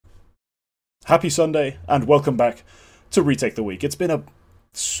Happy Sunday, and welcome back to Retake the Week. It's been a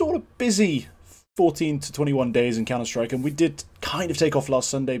sort of busy 14 to 21 days in Counter-Strike, and we did kind of take off last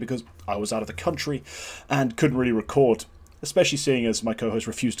Sunday because I was out of the country and couldn't really record, especially seeing as my co-host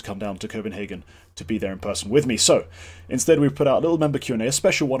refused to come down to Copenhagen to be there in person with me. So, instead we put out a little member Q&A, a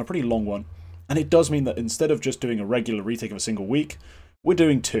special one, a pretty long one, and it does mean that instead of just doing a regular retake of a single week, we're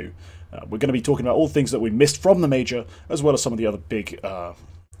doing two. We're going to be talking about all things that we missed from the Major, as well as some of the other big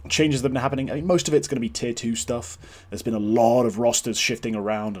changes that have been happening. I mean, most of it's going to be tier 2 stuff. There's been a lot of rosters shifting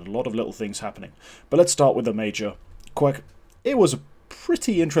around and a lot of little things happening. But let's start with the Major. Quacke, it was a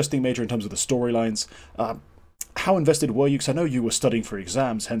pretty interesting Major in terms of the storylines. How invested were you? Because I know you were studying for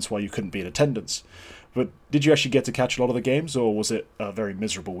exams, hence why you couldn't be in attendance. But did you actually get to catch a lot of the games, or was it a very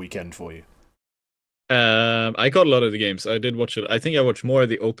miserable weekend for you? I caught a lot of the games. I did watch it. I think I watched more of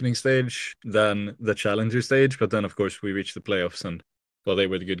the opening stage than the challenger stage, but then of course we reached the playoffs, and well, they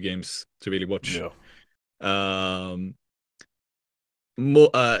were the good games to really watch. Yeah. I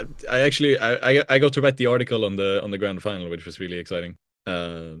got to write the article on the grand final, which was really exciting.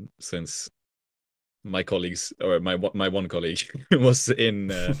 Since my colleagues, or my one colleague was in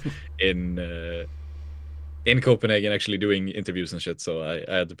Copenhagen actually doing interviews and shit, so I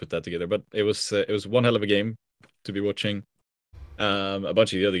had to put that together. But it was one hell of a game to be watching. A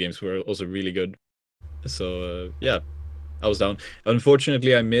bunch of the other games were also really good. So yeah, I was down.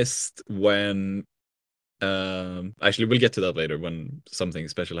 Unfortunately, I missed when. Actually, we'll get to that later when something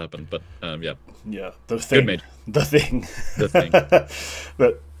special happened. But yeah. Yeah, the thing. Good the thing. The thing.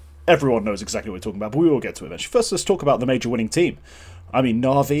 But everyone knows exactly what we're talking about, but we will get to it eventually. First, let's talk about the Major winning team. I mean,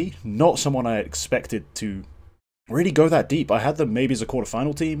 NAVI, not someone I expected to really go that deep. I had them maybe as a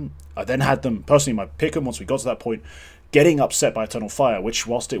quarterfinal team. I then had them, personally, my pick 'em once we got to that point, getting upset by Eternal Fire, which,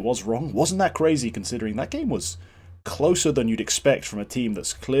 whilst it was wrong, wasn't that crazy considering that game was closer than you'd expect from a team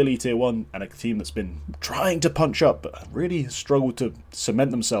that's clearly tier 1 and a team that's been trying to punch up but really struggled to cement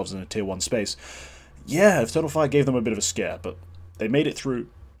themselves in a tier 1 space. Yeah, Eternal Fire gave them a bit of a scare, but they made it through.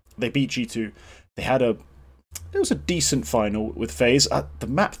 They beat G2. They had it was a decent final with FaZe. The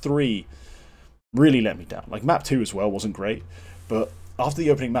map 3 really let me down. Like, map 2 as well wasn't great, but after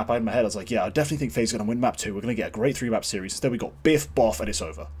the opening map I had in my head, I was like, yeah, I definitely think FaZe is going to win map 2. We're going to get a great 3-map series. Instead we got Biff, Boff, and it's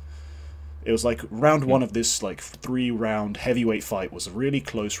over. It was like round 1 of this like 3-round heavyweight fight was really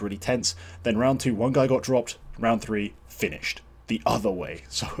close, really tense. Then round 2, one guy got dropped. Round 3, finished. The other way.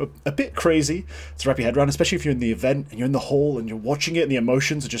 So a bit crazy to wrap your head around, especially if you're in the event and you're in the hall and you're watching it and the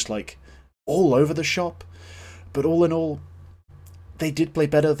emotions are just like all over the shop. But all in all, they did play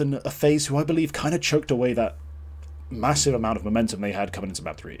better than a FaZe who I believe kind of choked away that massive amount of momentum they had coming into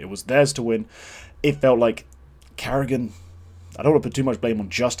map 3. It was theirs to win. It felt like Carrigan, I don't want to put too much blame on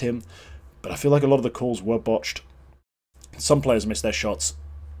just him, but I feel like a lot of the calls were botched. Some players missed their shots,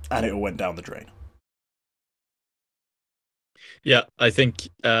 and it all went down the drain. Yeah, I think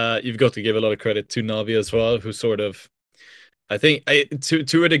you've got to give a lot of credit to Navi as well, who sort of, I think,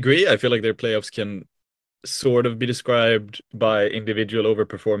 to a degree, I feel like their playoffs can sort of be described by individual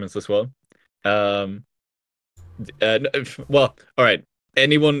overperformance as well. Well, all right.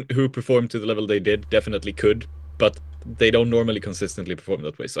 Anyone who performed to the level they did definitely could, but they don't normally consistently perform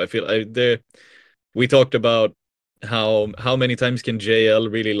that way. So I feel we talked about how many times can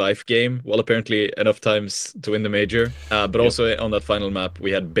JL really life game? Well, apparently enough times to win the Major. But yep. Also on that final map,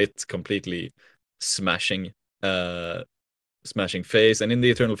 we had Bit completely smashing FaZe, and in the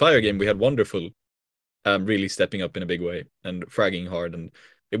Eternal Fire game, we had Wonderful really stepping up in a big way and fragging hard, and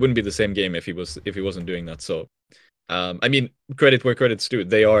it wouldn't be the same game if he wasn't doing that. So I mean, credit where credit's due.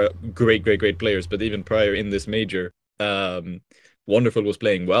 They are great players, but even prior in this Major, Wonderful was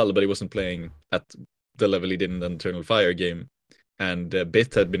playing well, but he wasn't playing at the level he did in the Eternal Fire game. And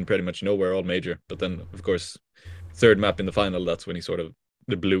Bit had been pretty much nowhere all Major. But then, of course, third map in the final, that's when he sort of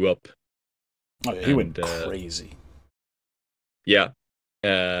blew up. Oh, yeah, he went crazy. Yeah.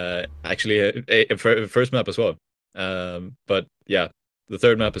 Actually, first map as well. But yeah, the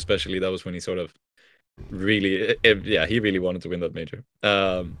third map especially, that was when he sort of really, he really wanted to win that Major.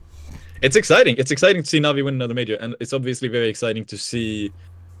 It's exciting. It's exciting to see Navi win another Major, and it's obviously very exciting to see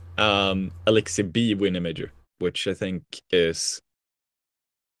Elixir B win a Major, which I think is,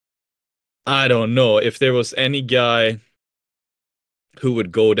 I don't know, if there was any guy who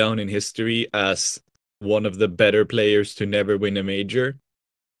would go down in history as one of the better players to never win a Major,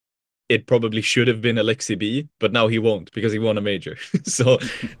 it probably should have been Elixir B, but now he won't because he won a Major. So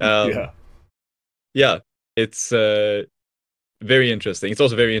yeah, it's very interesting. It's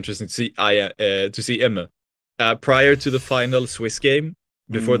also very interesting to see Emma. Prior to the final Swiss game,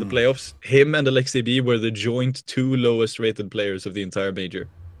 before the playoffs, him and Elixir B were the joint 2 lowest rated players of the entire Major.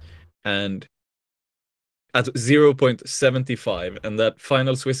 And at 0.75, and that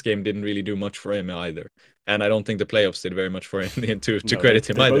final Swiss game didn't really do much for him either. And I don't think the playoffs did very much for him to No, credit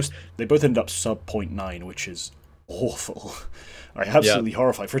him either. they both ended up sub 0.9, which is awful. I'm Yeah, absolutely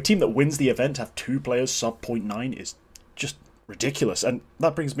horrified. For a team that wins the event, to have two players sub 0.9 is just ridiculous. And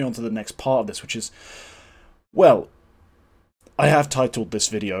that brings me on to the next part of this, which is, well, I have titled this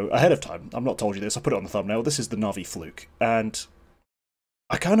video ahead of time. I've not told you this. I put it on the thumbnail. This is the NAVI Fluke. And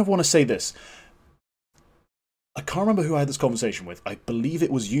I kind of want to say this. I can't remember who I had this conversation with. I believe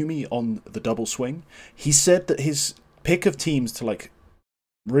it was Yumi on the double swing. He said that his pick of teams to like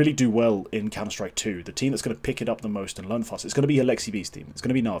really do well in Counter-Strike 2, the team that's going to pick it up the most and learn fast, it's going to be Alexi B's team. It's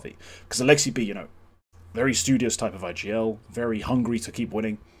going to be Na'Vi. Because Alexi B, very studious type of IGL, very hungry to keep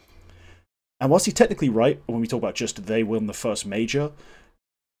winning. And whilst he's technically right, when we talk about just they won the first major,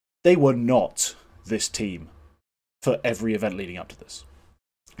 they were not this team for every event leading up to this.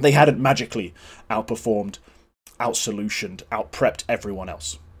 They hadn't magically outperformed, out-solutioned, out-prepped everyone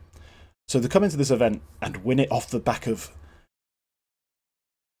else. So to come into this event and win it off the back of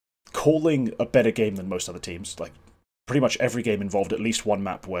calling a better game than most other teams, like pretty much every game involved at least one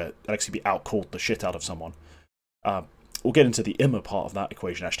map where LXCB outcalled the shit out of someone. We'll get into the IMA part of that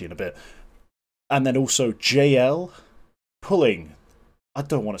equation actually in a bit. And then also JL pulling, I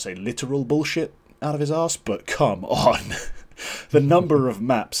don't want to say literal bullshit out of his ass, but come on. The number of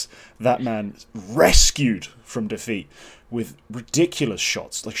maps that man rescued from defeat with ridiculous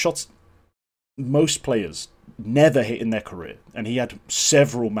shots, like shots most players never hit in their career, and he had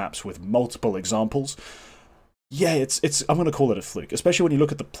several maps with multiple examples. Yeah, it's I'm going to call it a fluke, especially when you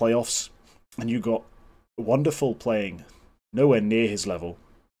look at the playoffs and you got Wonderful playing nowhere near his level.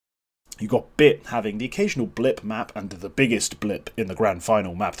 You got Bit having the occasional blip map and the biggest blip in the grand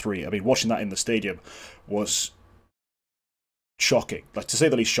final, map 3. I mean, watching that in the stadium was shocking, like to say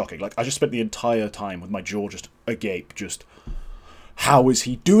the least shocking. Like I just spent the entire time with my jaw just agape, just how is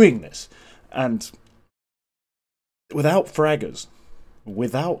he doing this? And without fraggers,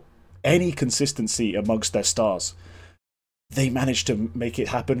 without any consistency amongst their stars, they managed to make it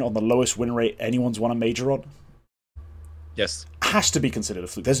happen on the lowest win rate anyone's won a major on. yes. Has to be considered a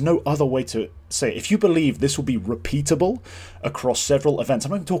fluke. There's no other way to say it. If you believe this will be repeatable across several events,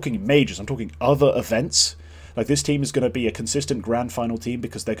 I'm not even talking majors, I'm talking other events. Like this team is going to be a consistent grand final team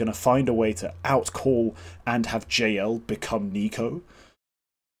because they're going to find a way to outcall and have JL become Nico.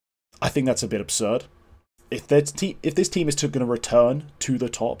 I think that's a bit absurd. If this team is going to return to the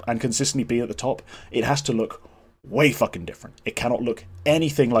top and consistently be at the top, it has to look way fucking different. It cannot look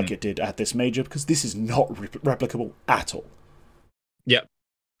anything like it did at this major because this is not replicable at all. Yeah.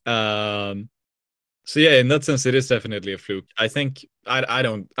 So yeah, in that sense, it is definitely a fluke. I think I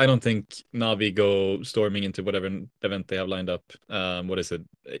don't think Navi go storming into whatever event they have lined up. What is it?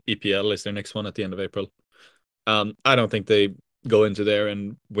 EPL is their next one at the end of April. I don't think they go into there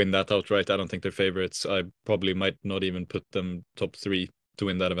and win that outright. I don't think they're favorites. I probably might not even put them top 3 to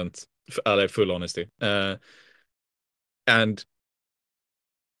win that event. Full honesty. And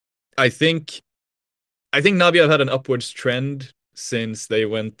I think Navi have had an upwards trend since they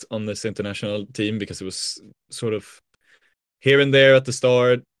went on this international team because it was sort of here and there at the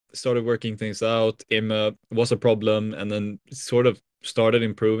start, started working things out. IMA was a problem and then sort of started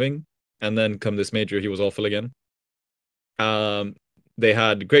improving. And then come this major, he was awful again. They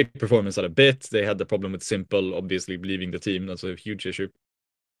had great performance at a bit. They had the problem with Simple, obviously leaving the team. That's a huge issue.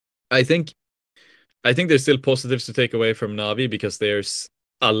 I think there's still positives to take away from Navi because there's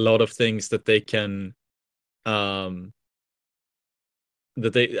a lot of things that they can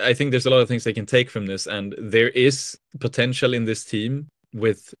I think there's a lot of things they can take from this, and there is potential in this team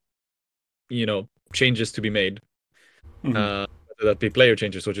with changes to be made. Whether that be player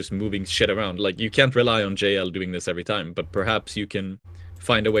changes or just moving shit around. Like you can't rely on JL doing this every time, but perhaps you can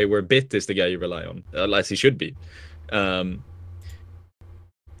find a way where Bit is the guy you rely on, as he should be. So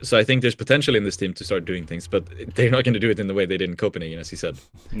I think there's potential in this team to start doing things, but they're not going to do it in the way they did in Copenhagen, as he said.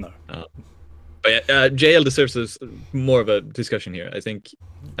 No. But JL deserves more of a discussion here. I think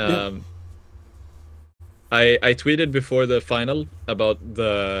I tweeted before the final about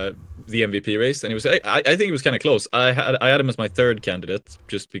the MVP race, and it was I think it was kind of close. I had him as my 3rd candidate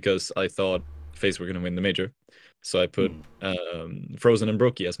just because I thought FaZe were going to win the major. So I put Frozen and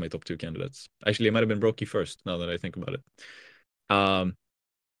Brokey as my top 2 candidates. Actually, it might have been Brokey first, now that I think about it.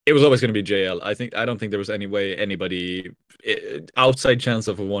 It was always going to be JL. I don't think there was any way anybody outside chance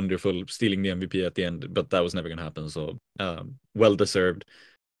of a Wonderful stealing the MVP at the end, but that was never going to happen. So well deserved.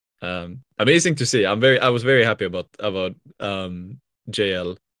 Amazing to see. I was very happy about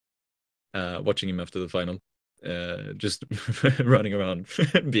JL watching him after the final. just running around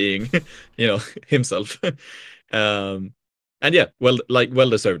being, himself. um, and yeah, well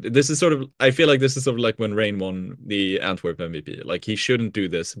deserved. This is sort of, I feel like this is sort of like when Rain won the Antwerp MVP. Like, he shouldn't do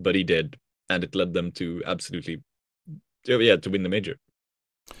this, but he did, and it led them to absolutely, yeah, to win the major.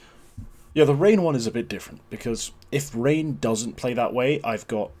 Yeah, the Rain one is a bit different, because if Rain doesn't play that way, I've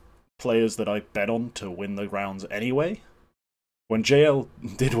got players that I bet on to win the rounds anyway. When JL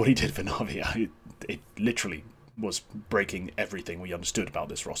did what he did for NAVI, it literally was breaking everything we understood about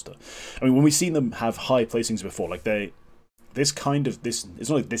this roster. I mean, when we've seen them have high placings before, like it's not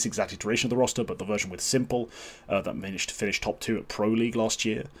like this exact iteration of the roster, but the version with Simple that managed to finish top 2 at Pro League last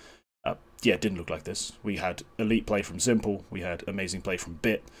year. Yeah, it didn't look like this. We had elite play from Simple, we had amazing play from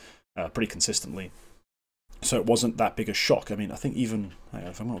Bit, pretty consistently. So it wasn't that big a shock. I mean, I think even,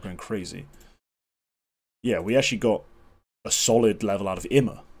 if I'm not going crazy, yeah, we actually got a solid level out of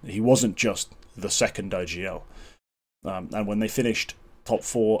Immer. He wasn't just the second IGL. And when they finished top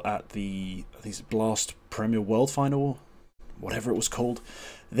 4 at the, I think it's Blast Premier World Final, whatever it was called,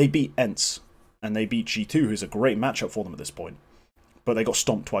 they beat Ents, and they beat G2, who's a great matchup for them at this point. But they got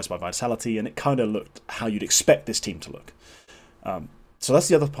stomped twice by Vitality, and it kind of looked how you'd expect this team to look. So that's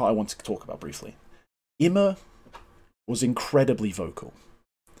the other part I wanted to talk about briefly. Immer was incredibly vocal.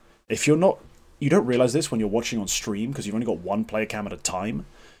 If you're not, you don't realize this when you're watching on stream, because you've only got one player cam at a time.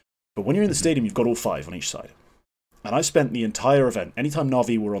 But when you're in the stadium, you've got all 5 on each side. And I spent the entire event, anytime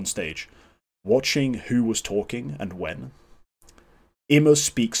Na'Vi were on stage, watching who was talking and when. Immer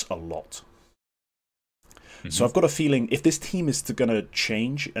speaks a lot. So I've got a feeling, if this team is going to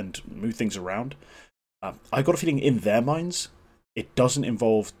change and move things around, I've got a feeling in their minds, it doesn't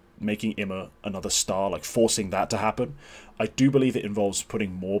involve making Immer another star, like forcing that to happen. I do believe it involves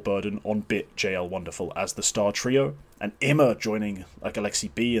putting more burden on Bit, JL, Wonderful as the star trio, and Immer joining like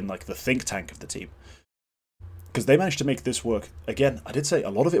Alexi B and like the think tank of the team. Because they managed to make this work. Again, I did say a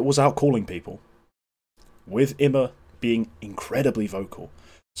lot of it was out calling people, with Immer being incredibly vocal.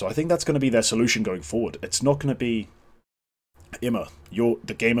 So I think that's going to be their solution going forward. It's not going to be, Immer, you're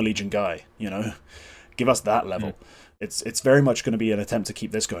the Gamer Legion guy, give us that level. It's very much going to be an attempt to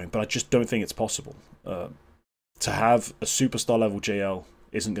keep this going, but I just don't think it's possible. To have a superstar level JL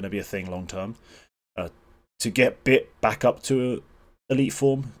isn't going to be a thing long term. To get Bit back up to elite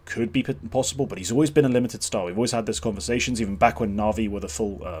form could be possible, but he's always been a limited star. We've always had these conversations, even back when Na'Vi were the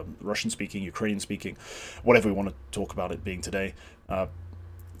full Russian-speaking, Ukrainian-speaking, whatever we want to talk about it being today.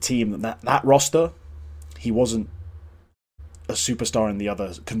 Team, that roster, he wasn't a superstar in the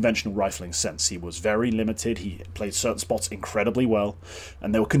other conventional rifling sense. He was very limited. He played certain spots incredibly well,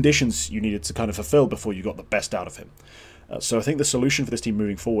 and there were conditions you needed to kind of fulfill before you got the best out of him. So I think the solution for this team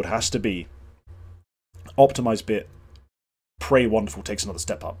moving forward has to be optimize Bit, pray Wonderful takes another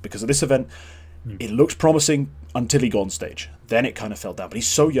step up, because at this event it looked promising until he got on stage. Then it kind of fell down, but he's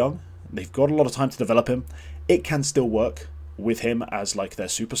so young, they've got a lot of time to develop him. It can still work with him as like their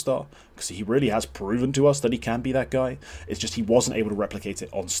superstar, because he really has proven to us that he can be that guy. It's just he wasn't able to replicate it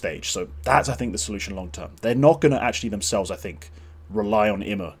on stage. So that's, I think, the solution long term. They're not going to actually themselves, I think, rely on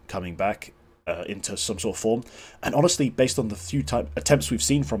Immer coming back into some sort of form. And honestly, based on the few attempts we've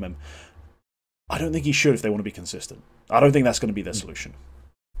seen from him, I don't think he should if they want to be consistent. I don't think that's going to be their solution.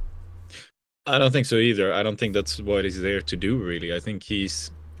 I don't think so either. I don't think that's what he's there to do, really. I think he's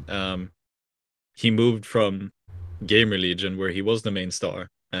he moved from Gamer Legion, where he was the main star,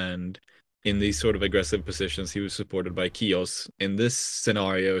 and in these sort of aggressive positions he was supported by Kios. In this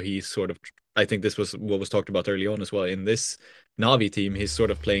scenario, he's sort of, I think this was what was talked about early on as well, in this Na'Vi team he's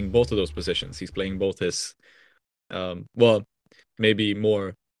sort of playing both of those positions. He's playing both his well, maybe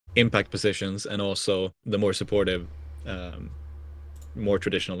more impact positions, and also the more supportive, more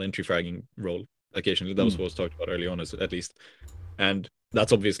traditional entry fragging role occasionally. That was what was talked about early on, at least. And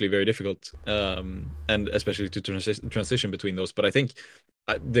that's obviously very difficult, and especially to transition between those. But I think,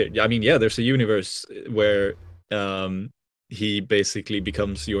 there's a universe where he basically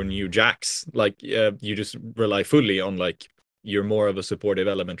becomes your new Jax. Like, you just rely fully on, like, you're more of a supportive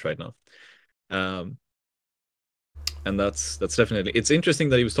element right now. And that's definitely, it's interesting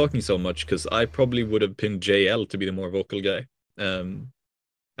that he was talking so much, because I probably would have pinned JL to be the more vocal guy.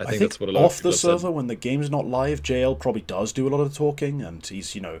 I think that's what a lot off of the server, when the game's not live, JL probably does do a lot of the talking, and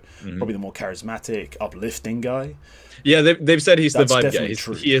he's, probably the more charismatic, uplifting guy. Yeah, they've said he's That's the vibe guy. definitely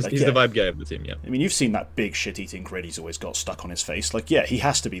true. He's the vibe guy of the team, yeah. I mean, you've seen that big shit-eating grid he's always got stuck on his face. Like, yeah, he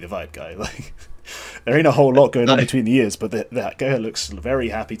has to be the vibe guy. Like, there ain't a whole lot going on between the ears, but that guy looks very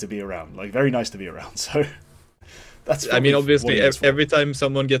happy to be around. Like, very nice to be around, so... That's I mean, probably what obviously, he is for. every time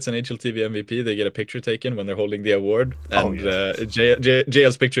someone gets an HLTV MVP, they get a picture taken when they're holding the award, Oh, and yeah.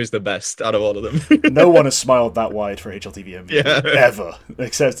 JL's picture is the best out of all of them. No one has smiled that wide for HLTV MVP Yeah, ever,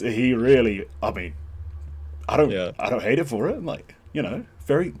 except he really. I mean, yeah, I don't hate it for it. Like, you know,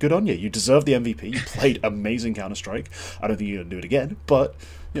 very good on you. You deserve the MVP. You played amazing Counter Strike. I don't think you're gonna do it again, but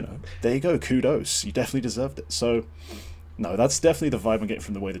you know, there you go. Kudos. You definitely deserved it. So, no, that's definitely the vibe I'm getting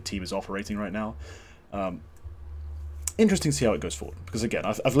from the way the team is operating right now. Interesting to see how it goes forward, because again,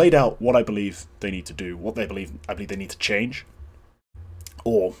 I've laid out what I believe they need to do, what I believe they need to change,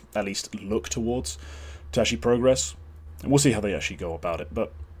 or at least look towards to actually progress, and we'll see how they actually go about it.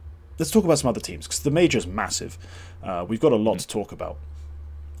 But let's talk about some other teams, because the major's massive. We've got a lot to talk about.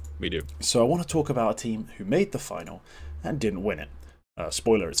 we do. So I want to talk about a team who made the final and didn't win it.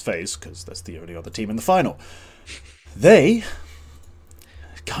 Spoiler, it's FaZe, because that's the only other team in the final. They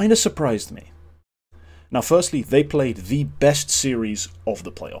kind of surprised me. Now, firstly, they played the best series of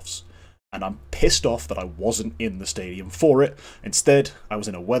the playoffs, and I'm pissed off that I wasn't in the stadium for it. Instead, I was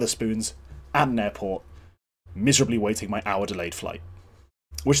in a Weatherspoons at an airport, miserably waiting my hour-delayed flight.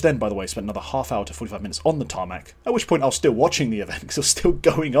 Which then, by the way, spent another half hour to 45 minutes on the tarmac, at which point I was still watching the event because it was still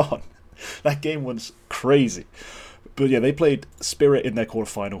going on. That game was crazy. But yeah, they played Spirit in their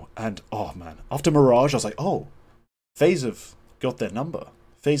quarterfinal, and oh man, after Mirage, I was like, oh, FaZe have got their number.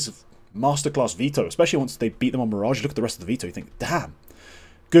 FaZe have masterclass veto, especially once they beat them on Mirage. You look at the rest of the veto, you think, damn,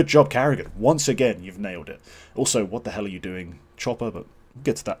 good job, Carrigan. Once again, you've nailed it. Also, what the hell are you doing, Chopper? But we'll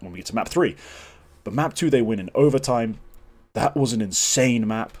get to that when we get to map 3. But map 2, they win in overtime. That was an insane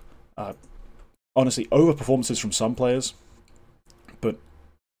map. Honestly, over performances from some players. But,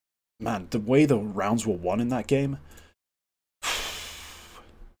 man, the way the rounds were won in that game,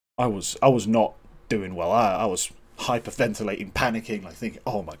 I was not doing well. I was hyperventilating, panicking, like thinking,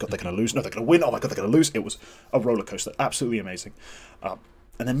 oh my god, they're going to lose. No, they're going to win. Oh my god, they're going to lose. It was a roller coaster. Absolutely amazing. And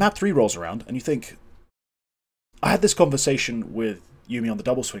then map 3 rolls around, and you think... I had this conversation with Yumi on the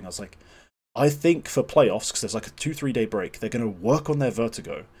double swing. I was like, I think for playoffs, because there's like a 2-3 day break, they're going to work on their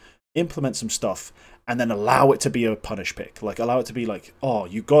vertigo, implement some stuff, and then allow it to be a punish pick. Like, allow it to be like, oh,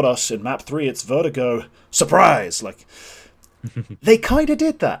 you got us in map 3, it's vertigo, surprise! Like, they kind of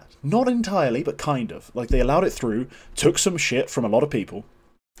did that. Not entirely, but kind of. Like, they allowed it through, took some shit from a lot of people,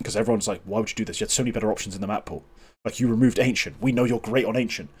 because everyone's like, why would you do this? You had so many better options in the map pool. Like, you removed Ancient. We know you're great on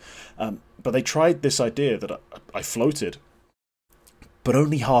Ancient. But they tried this idea that I floated, but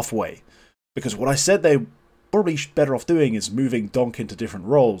only halfway. Because what I said they probably better off doing is moving Donk into different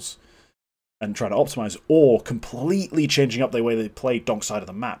roles and trying to optimize, or completely changing up the way they played Donk's side of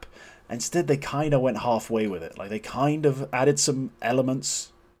the map. Instead, they kind of went halfway with it. Like, they kind of added some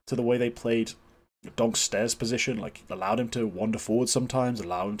elements to the way they played Donk's stairs position, like allowed him to wander forward sometimes,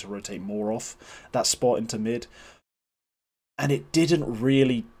 allowed him to rotate more off that spot into mid. And it didn't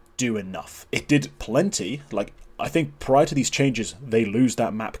really do enough. It did plenty. Like, I think prior to these changes, they lose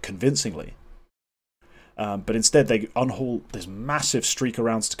that map convincingly. But instead, they unhaul this massive streak of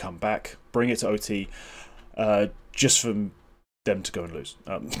rounds to come back, bring it to OT, just for them to go and lose.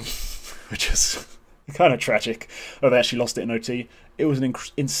 Which is kind of tragic. Oh, they actually lost it in OT. It was an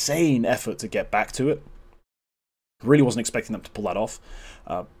insane effort to get back to it. Really wasn't expecting them to pull that off.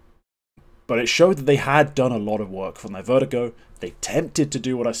 But it showed that they had done a lot of work from their vertigo. They attempted to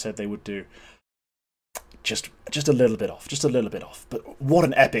do what I said they would do. Just a little bit off. Just a little bit off. But what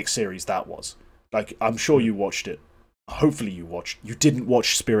an epic series that was. Like, I'm sure you watched it. Hopefully you watched. You didn't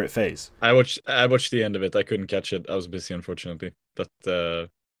watch Spirit FaZe. I watched the end of it. I couldn't catch it. I was busy, unfortunately. But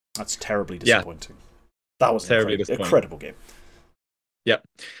that's terribly disappointing. Yeah. That was terribly an incredible game. Yeah.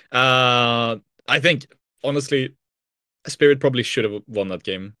 I think, honestly, Spirit probably should have won that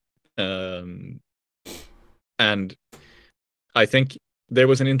game. And I think there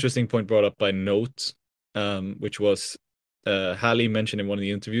was an interesting point brought up by Note, which was Hallie mentioned in one of the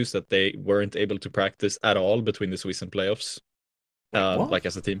interviews that they weren't able to practice at all between the Swiss and playoffs, like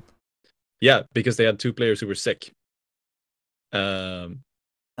as a team. Yeah, because they had 2 players who were sick. And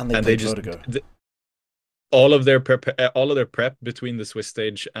they just vertigo. All of their prep between the Swiss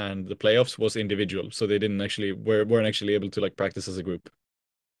stage and the playoffs was individual, so they weren't actually able to like practice as a group,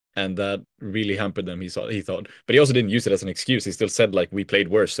 and that really hampered them. He thought, but he also didn't use it as an excuse. He still said like, we played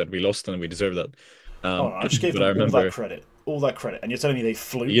worse and we lost and we deserve that. I just gave them all that credit, and you're telling me they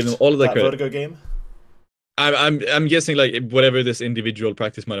fluked all of that vertigo game? I'm guessing like whatever this individual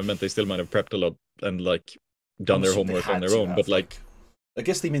practice might have meant, they still might have prepped a lot and like done their homework on their own. But like, I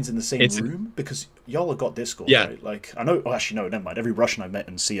guess they means in the same room, because y'all have got Discord, yeah. Right? Like, I know. Oh, actually, no, never mind. Every Russian I've met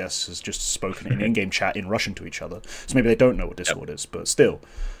in CS has just spoken in in-game chat in Russian to each other, so maybe they don't know what Discord is, but still.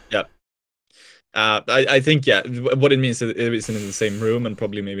 Yeah. I think, yeah, what it means is it isn't in the same room and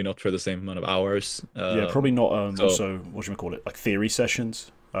probably maybe not for the same amount of hours. Yeah, probably not. So, Also, what do you call it? Like theory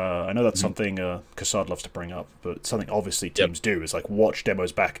sessions. I know that's mhm. something Kassad loves to bring up, but something obviously Yep. teams do is like watch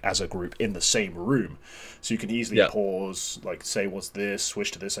demos back as a group in the same room, so you can easily Yeah. pause, like say what's this,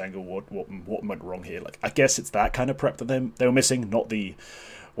 switch to this angle, what went wrong here. Like I guess it's that kind of prep that they were missing, not the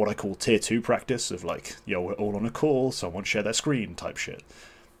what I call tier 2 practice of like, yo, we're all on a call, someone share their screen type shit.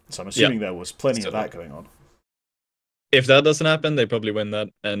 So I'm assuming there was plenty of that going on. If that doesn't happen, they probably win that.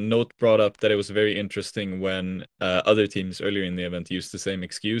 And Note brought up that it was very interesting when other teams earlier in the event used the same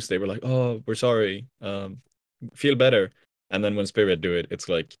excuse. They were like, "Oh, we're sorry, feel better." And then when Spirit do it, it's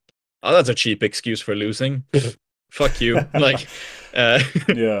like, "Oh, that's a cheap excuse for losing. Fuck you!" Like, yeah,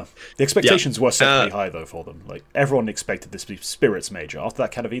 the expectations were set pretty uh, high though for them. Like everyone expected this to be Spirit's major after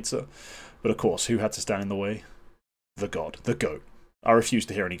that Katowice, but of course, who had to stand in the way? The god, the goat. I refuse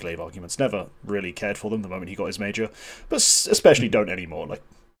to hear any Glaive arguments. Never really cared for them the moment he got his major, but especially don't anymore. Like,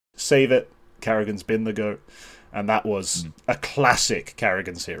 save it. Carrigan's been the GOAT, and that was a classic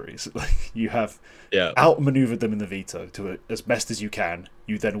Carrigan series. Like, you have outmaneuvered them in the veto to as best as you can.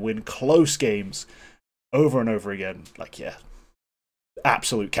 You then win close games over and over again. Like, yeah,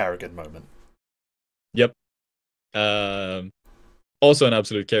 absolute Carrigan moment. Yep. Also an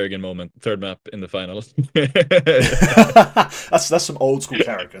absolute Kerrigan moment. Third map in the final. That's some old school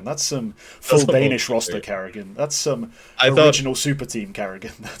Carrigan. That's some full Danish roster Carrigan. That's some original super team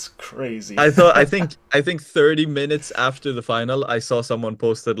Carrigan. That's crazy. I think 30 minutes after the final, I saw someone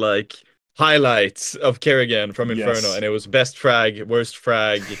posted like highlights of Kerrigan from Inferno, and it was best frag, worst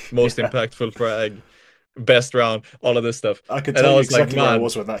frag, most impactful frag, best round, all of this stuff. I could tell you exactly where I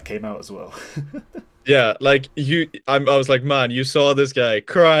was when that came out as well. Yeah, like I was like, man, you saw this guy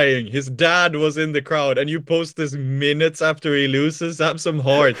crying. His dad was in the crowd, and you post this minutes after he loses. Have some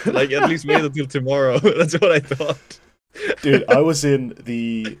heart. Like, at least wait until tomorrow. That's what I thought. Dude, I was in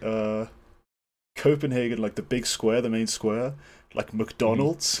the Copenhagen, like the big square, the main square, like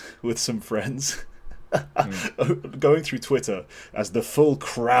McDonald's with some friends. Going through Twitter as the full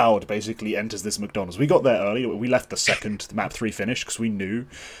crowd basically enters this McDonald's. We got there early. We left the second map 3 finish because we knew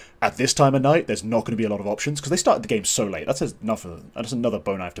at this time of night there's not going to be a lot of options because they started the game so late. That's another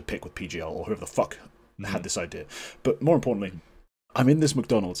bone I have to pick with PGL or whoever the fuck had this idea. But more importantly, I'm in this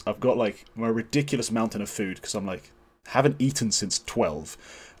McDonald's. I've got like my ridiculous mountain of food because I'm like haven't eaten since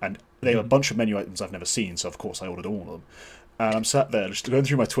 12, and they have a bunch of menu items I've never seen. So of course I ordered all of them. And I'm sat there just going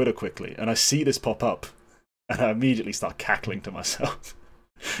through my Twitter quickly, and I see this pop up, and I immediately start cackling to myself.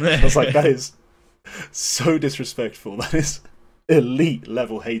 I was like, that is so disrespectful. That is elite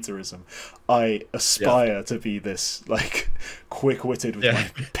level haterism. I aspire to be this like quick-witted with my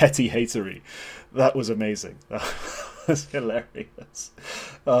petty hatery. That was amazing. That was hilarious.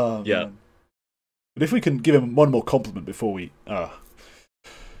 Man. But if we can give him one more compliment before we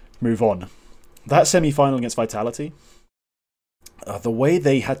move on. That semi-final against Vitality, the way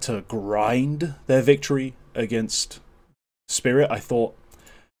they had to grind their victory against Spirit, I thought,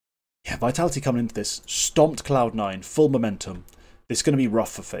 yeah, Vitality coming into this, stomped Cloud9, full momentum. This is going to be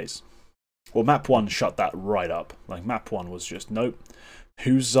rough for FaZe. Well, map 1 shut that right up. Like, map 1 was just, nope.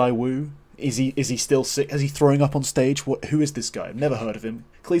 Who's Zaiwu? Is he still sick? Is he throwing up on stage? Who is this guy? I've never heard of him.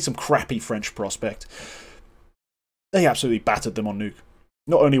 Clearly some crappy French prospect. They absolutely battered them on Nuke.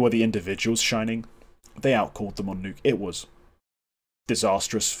 Not only were the individuals shining, they outcalled them on Nuke. It was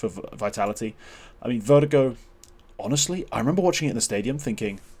disastrous for Vitality. I mean, Vertigo, honestly, I remember watching it in the stadium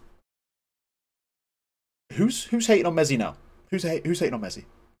thinking, who's hating on Mezzi now? Who's hating on Mezzi?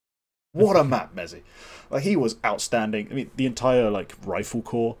 What a map, Mezzi. Like, he was outstanding. I mean, the entire like rifle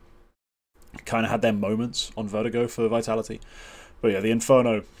corps kind of had their moments on Vertigo for Vitality. But yeah, the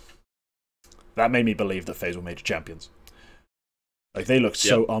Inferno, that made me believe that FaZe were major champions. Like, they looked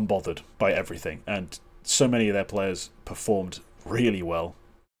so unbothered by everything, and so many of their players performed really well.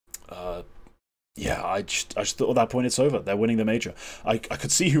 Yeah, I just thought at that point it's over. They're winning the major. I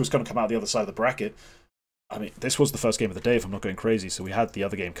could see who was going to come out the other side of the bracket. I mean, this was the first game of the day, if I'm not going crazy, so we had the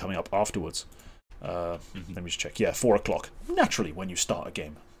other game coming up afterwards. Let me just check. Yeah, 4 o'clock. Naturally, when you start a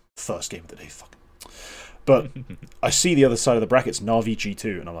game. First game of the day, fuck. But I see the other side of the brackets, NAVI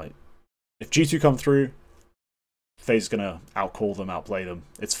G2, and I'm like, if G2 come through, FaZe is going to outcall them, outplay them.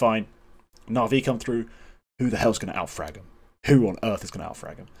 It's fine. NAVI come through, who the hell's going to outfrag them? Who on earth is going to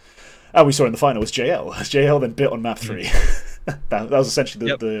outfrag them? And we saw in the final was JL. JL then bit on map 3. that was essentially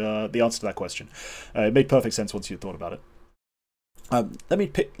the answer to that question. It made perfect sense once you thought about it. Let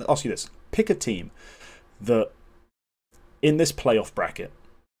me ask you this. Pick a team that, in this playoff bracket,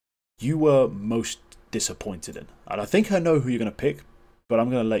 you were most disappointed in. And I think I know who you're going to pick, but I'm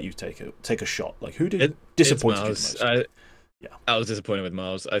going to let you take a shot. Like, who did It's disappoint you the Mouse. most? Yeah. I was disappointed with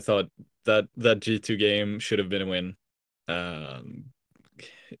Mouse. I thought that G2 game should have been a win. Um,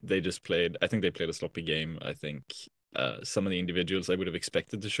 they just played. I think they played a sloppy game. I think some of the individuals I would have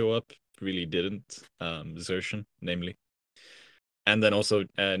expected to show up really didn't. Xertion, namely, and then also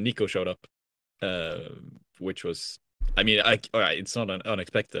Nico showed up, which was. I mean, all right, it's not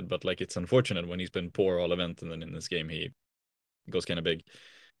unexpected, but like it's unfortunate when he's been poor all event, and then in this game he goes kind of big.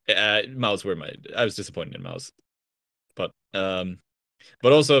 Mouse I was disappointed in Mouse, but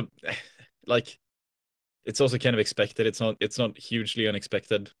also like it's also kind of expected. It's not hugely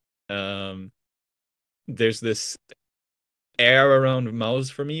unexpected. There's this air around Mouse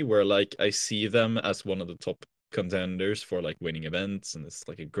for me where like I see them as one of the top contenders for like winning events, and it's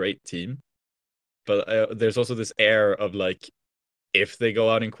like a great team. But there's also this air of like if they go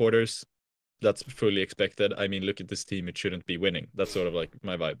out in quarters, that's fully expected. I mean, look at this team; it shouldn't be winning. That's sort of like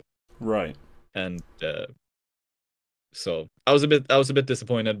my vibe. Right. And so I was a bit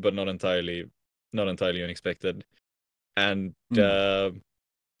disappointed, but not entirely unexpected. And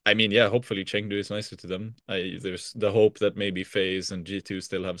I mean, yeah, hopefully Chengdu is nicer to them. There's the hope that maybe FaZe and G2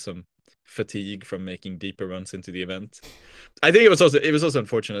 still have some fatigue from making deeper runs into the event. I think it was also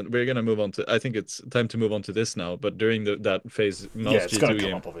unfortunate. We're gonna move on to. I think it's time to move on to this now. But during that FaZe Mouse it's G2 gonna come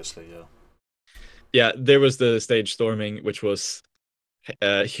game, up, obviously. yeah, there was the stage storming, which was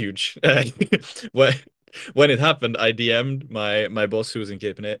huge. When it happened, I DM'd my boss who was in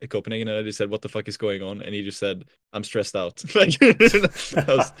Copenhagen, and I just said, "What the fuck is going on?" And he just said, "I'm stressed out." Like that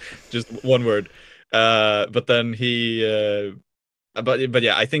was just one word. But then but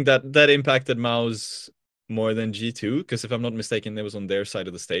yeah, I think that impacted Mao's more than G2 because if I'm not mistaken, it was on their side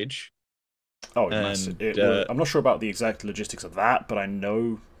of the stage. Oh, massive. I'm not sure about the exact logistics of that, but I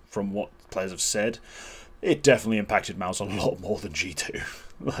know from what players have said, it definitely impacted Mouse a lot more than G2.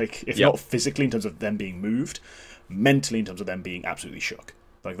 Like, if not physically in terms of them being moved, mentally in terms of them being absolutely shook.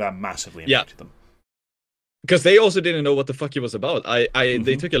 Like, that massively impacted them. Because they also didn't know what the fuck it was about.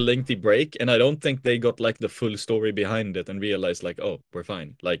 They took a lengthy break, and I don't think they got like the full story behind it and realized like, oh, we're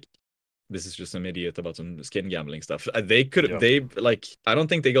fine. Like, this is just some idiot about some skin gambling stuff. They I don't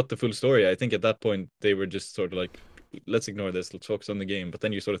think they got the full story. I think at that point they were just sort of like, let's ignore this, let's focus on the game. But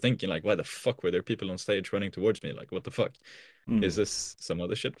then you're sort of thinking like, why the fuck were there people on stage running towards me? Like, what the fuck? Is this some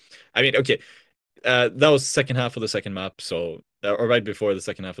other shit? I mean, okay, that was second half of the second map, so or right before the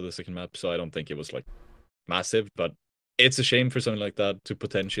second half of the second map, so I don't think it was like massive, but it's a shame for something like that to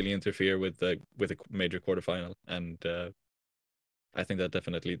potentially interfere with a major quarterfinal, and I think that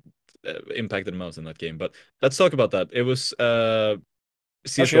definitely impacted Mouse in that game. But let's talk about that. It was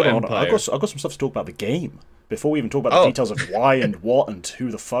Actually, Empire. I've got some stuff to talk about the game before we even talk about the details of why and what and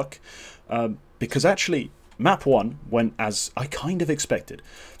who the fuck. Because actually, map 1 went as I kind of expected.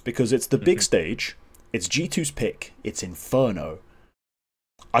 Because it's the big stage, it's G2's pick, it's Inferno.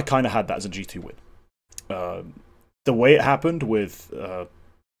 I kind of had that as a G2 win. The way it happened with,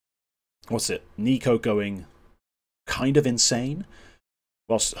 Nico going kind of insane,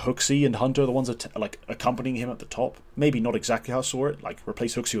 whilst Hooksy and Hunter are the ones that like accompanying him at the top. Maybe not exactly how I saw it, like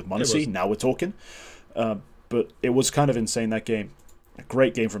replace Hooksy with Muncie, now we're talking. But it was kind of insane, that game. A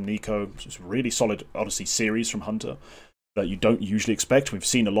great game from Nico. It's a really solid Odyssey series from Hunter that you don't usually expect. We've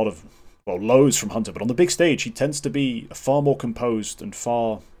seen a lot of, lows from Hunter, but on the big stage, he tends to be far more composed and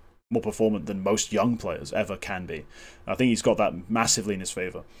far more performant than most young players ever can be. I think he's got that massively in his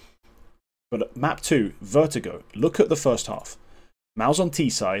favour. But at map 2, Vertigo, look at the first half. Mao's on T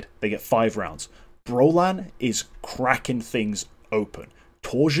side, they get 5 rounds. Brolan is cracking things open.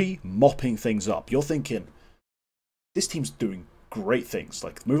 Torji mopping things up. You're thinking, this team's doing great things.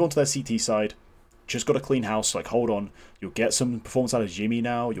 Like, move on to their CT side. Just got a clean house. Like, hold on. You'll get some performance out of Jimmy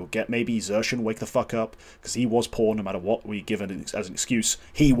now. You'll get maybe Xertion wake the fuck up. Because he was poor no matter what we give it as an excuse.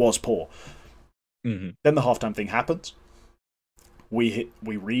 He was poor. Then the halftime thing happens. We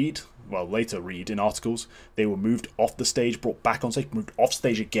read, later read in articles, they were moved off the stage, brought back on stage, moved off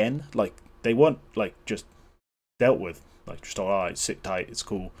stage again. Like, they weren't, like, just dealt with. Like, just, alright, sit tight, it's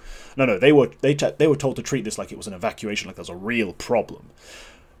cool. No, they were told to treat this like it was an evacuation, like there was a real problem.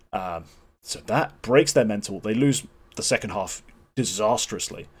 So that breaks their mental. They lose the second half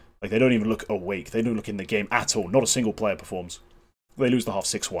disastrously. Like, they don't even look awake. They don't look in the game at all. Not a single player performs. They lose the half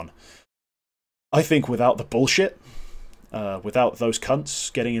 6-1. I think without the bullshit, without those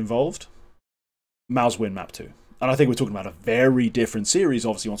cunts getting involved, Mao's win map 2. And I think we're talking about a very different series,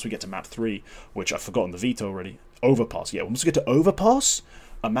 obviously, once we get to map 3, which I've forgotten the veto already. Overpass. Yeah, once we get to Overpass,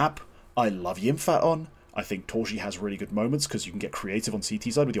 a map I love Yimfat on. I think Torji has really good moments because you can get creative on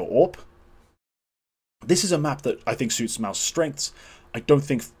CT side with your AWP. This is a map that I think suits Mouse's strengths. I don't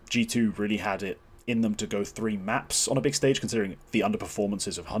think G2 really had it in them to go 3 maps on a big stage, considering the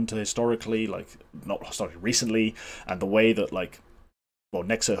underperformances of Hunter historically, like, not historically, recently, and the way that, like, well,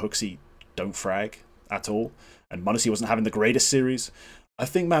 Nexa, Hooksy don't frag at all, and m0NESY wasn't having the greatest series. I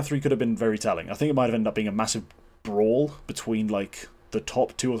think map 3 could have been very telling. I think it might have ended up being a massive brawl between, like, the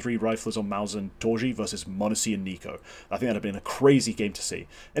top 2 or 3 riflers on Mouse and Torji versus m0NESY and Nico. I think that would have been a crazy game to see.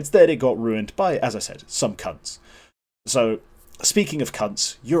 Instead, it got ruined by, as I said, some cunts. So, speaking of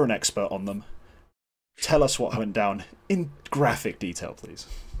cunts, you're an expert on them. Tell us what went down in graphic detail, please.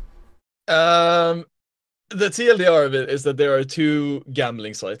 The TLDR of it is that there are 2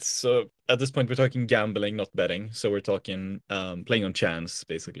 gambling sites. So at this point, we're talking gambling, not betting. So we're talking playing on chance,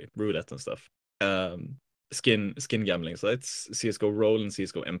 basically, roulette and stuff. Skin gambling sites, CS:GO Roll and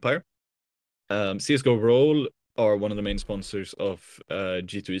CS:GO Empire. CS:GO Roll are one of the main sponsors of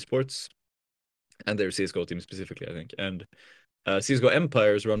G2 Esports, and their CS:GO team specifically, I think. And CS:GO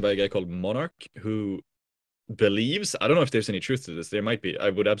Empire is run by a guy called Monarch, who believes, I don't know if there's any truth to this, there might be, I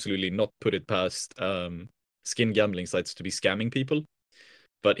would absolutely not put it past skin gambling sites to be scamming people,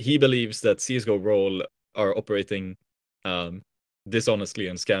 but he believes that CS:GO Roll are operating dishonestly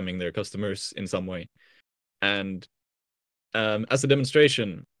and scamming their customers in some way. And as a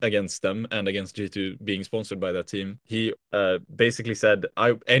demonstration against them and against G2 being sponsored by that team, he basically said,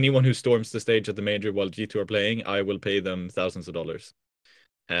 anyone who storms the stage at the major while G2 are playing, I will pay them thousands of dollars.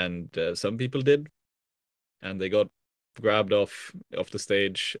 And some people did, and they got grabbed off the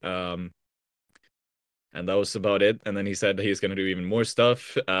stage. And that was about it. And then he said he's going to do even more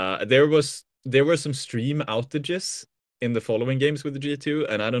stuff. There were some stream outages in the following games with the G2,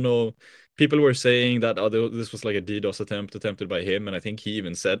 and I don't know, people were saying that this was like a DDoS attempt attempted by him, and I think he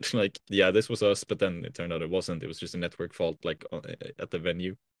even said, like, yeah, this was us, but then it turned out it wasn't. It was just a network fault, like, at the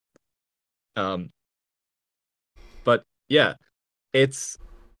venue. But yeah, it's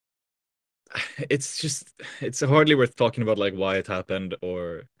hardly worth talking about, like, why it happened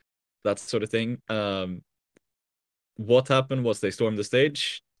or that sort of thing. What happened was they stormed the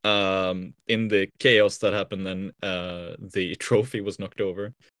stage. In the chaos that happened, then the trophy was knocked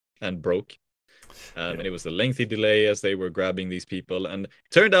over and broke. And it was a lengthy delay as they were grabbing these people. And it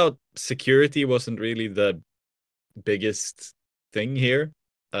turned out security wasn't really the biggest thing here.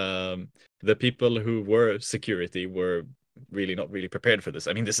 The people who were security were really not really prepared for this.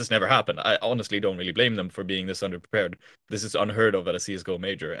 I mean, this has never happened. I honestly don't really blame them for being this underprepared. This is unheard of at a CS:GO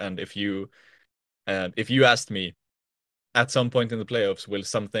major. And if you asked me at some point in the playoffs, will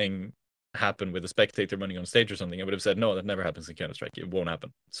something happen with a spectator running on stage or something, I would have said, no, that never happens in Counter-Strike. It won't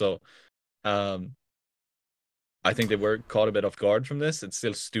happen. So I think they were caught a bit off guard from this. It's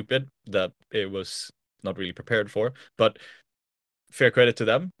still stupid that it was not really prepared for, but fair credit to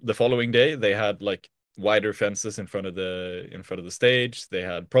them. The following day, they had, like, wider fences in front of the stage. They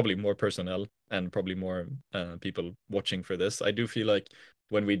had probably more personnel and probably more people watching for this. I do feel like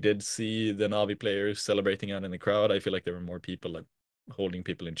when we did see the NAVI players celebrating out in the crowd, I feel like there were more people, like, holding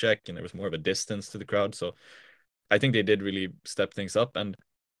people in check, and there was more of a distance to the crowd. So I think they did really step things up. And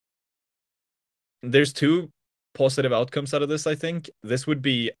there's 2 positive outcomes out of this, I think. This would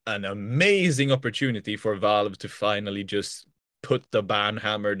be an amazing opportunity for Valve to finally just put the ban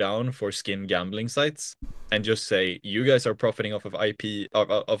hammer down for skin gambling sites and just say, you guys are profiting off of IP,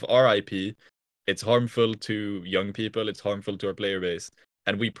 of our IP. It's harmful to young people. It's harmful to our player base,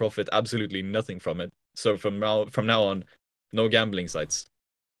 and we profit absolutely nothing from it. So from now on, no gambling sites,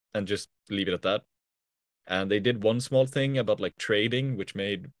 and just leave it at that. And they did one small thing about, like, trading, which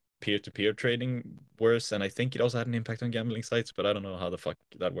made peer-to-peer trading worse, and I think it also had an impact on gambling sites, but I don't know how the fuck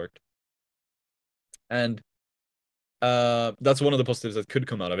that worked. And that's one of the positives that could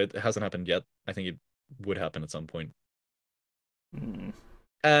come out of it. It hasn't happened yet. I think it would happen at some point.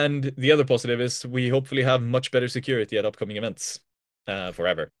 And the other positive is we hopefully have much better security at upcoming events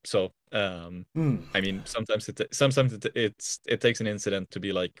forever. So I mean, sometimes it takes an incident to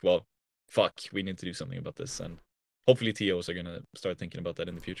be like, well, fuck, we need to do something about this, and hopefully TOs are gonna start thinking about that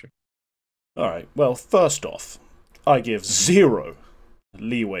in the future. All right. Well, first off, I give 0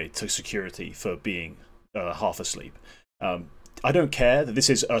 leeway to security for being half asleep. I don't care that this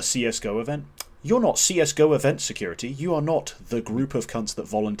is a CS:GO event. You're not CS:GO event security. You are not the group of cunts that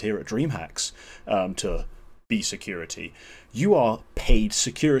volunteer at DreamHacks to be security. You are paid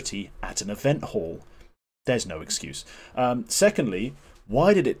security at an event hall. There's no excuse. Secondly,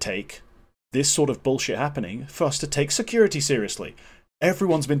 why did it take this sort of bullshit happening for us to take security seriously?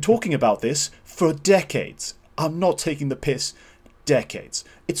 Everyone's been talking about this for decades. I'm not taking the piss. Decades.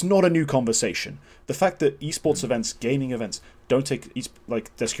 It's not a new conversation. The fact that esports events, gaming events, don't take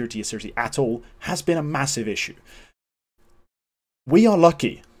like their security seriously at all has been a massive issue. We are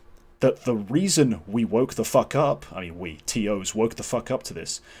lucky that the reason we woke the fuck up, I mean we, TOs, woke the fuck up to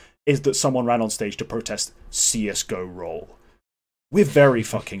this, is that someone ran on stage to protest CSGO role. We're very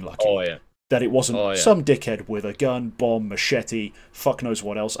fucking lucky that it wasn't some dickhead with a gun, bomb, machete, fuck knows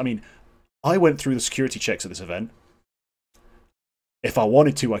what else. I mean, I went through the security checks at this event. If I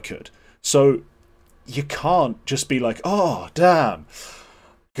wanted to, I could. So you can't just be like, oh, damn,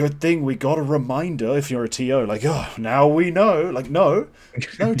 good thing we got a reminder if you're a TO. Like, oh, now we know. Like, no,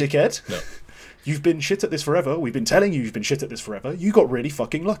 dickhead. No. You've been shit at this forever. We've been telling you you've been shit at this forever. You got really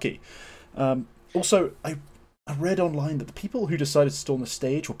fucking lucky. Also, I read online that the people who decided to storm the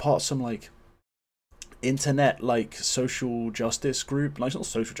stage were part of some, like, internet, like, social justice group. Like, not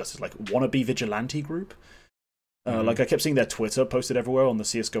social justice, like, wannabe vigilante group. Like, I kept seeing their Twitter posted everywhere on the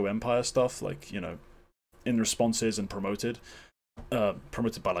CSGO Empire stuff, like, you know, in responses and promoted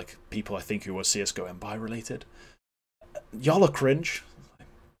by, like, people I think who were CSGO Empire related. Y'all are cringe.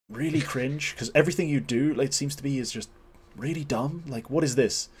 Really cringe, because everything you do, like, it seems to be, is just really dumb. Like, what is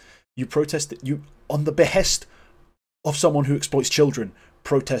this? You protested, you, on the behest of someone who exploits children,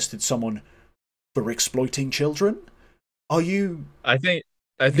 protested someone for exploiting children? Are you... I think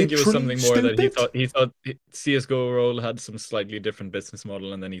it was something more that he thought CSGO role had some slightly different business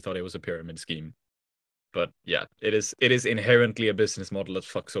model, and then he thought it was a pyramid scheme. But yeah, it is inherently a business model that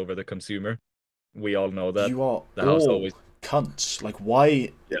fucks over the consumer. We all know that. You are all cunts. Like,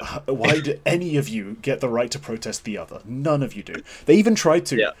 why do any of you get the right to protest the other? None of you do. They even tried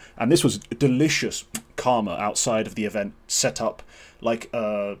to, and this was delicious karma outside of the event, set up like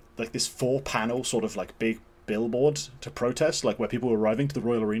this 4-panel sort of like big billboard to protest, like where people were arriving to the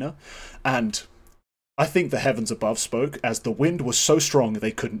Royal Arena, and I think the heavens above spoke, as the wind was so strong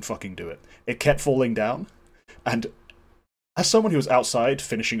they couldn't fucking do it. It kept falling down, and as someone who was outside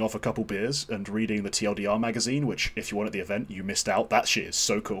finishing off a couple beers and reading the TLDR magazine, which if you weren't at the event you missed out, that shit is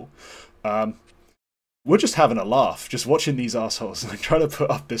so cool. We're just having a laugh, just watching these assholes like trying to put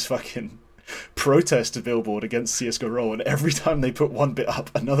up this fucking protest billboard against CSGO role, and every time they put one bit up,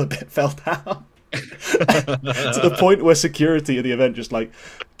 another bit fell down. To the point where security at the event just like,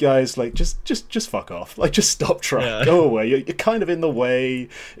 guys, like just fuck off, like just stop trying, go away, you're kind of in the way,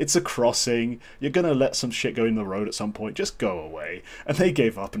 it's a crossing, you're gonna let some shit go in the road at some point, just go away. And they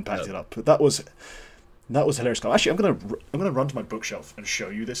gave up and packed it up. But that was hilarious. Actually, I'm gonna run to my bookshelf and show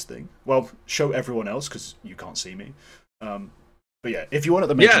you this thing. Well, show everyone else because you can't see me. But yeah, if you weren't at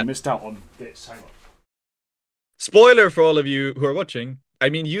the major, you missed out on this. Hang on. Spoiler for all of you who are watching. I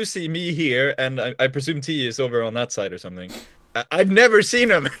mean, you see me here, and I presume T is over on that side or something. I've never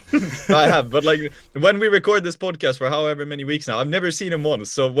seen him. I have, but like when we record this podcast for however many weeks now, I've never seen him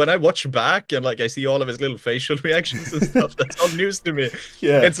once. So when I watch back and like I see all of his little facial reactions and stuff, that's all news to me.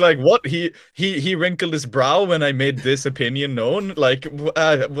 Yeah, it's like, what, he wrinkled his brow when I made this opinion known. Like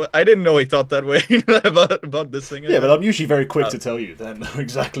I didn't know he thought that way about this thing. Yeah, but I'm usually very quick to tell you then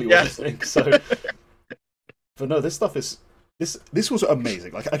exactly what I think. So, but no, this stuff is. This was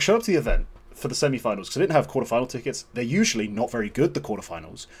amazing. Like, I showed up to the event for the semi-finals because I didn't have quarterfinal tickets. They're usually not very good, the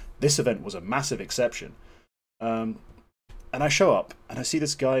quarterfinals. This event was a massive exception. And I show up and I see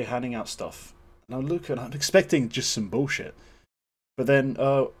this guy handing out stuff. And I look and I'm expecting just some bullshit. But then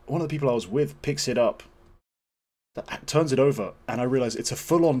one of the people I was with picks it up, turns it over, and I realize it's a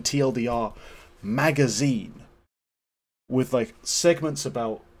full-on TLDR magazine with like segments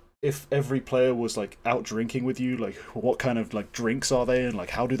about if every player was like out drinking with you, like what kind of like drinks are they and like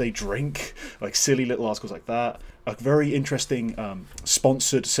how do they drink, like silly little articles like that. A very interesting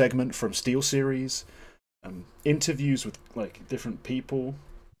sponsored segment from SteelSeries, interviews with like different people,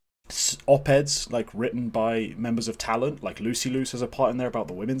 op-eds like written by members of talent, like Lucy Luce has a part in there about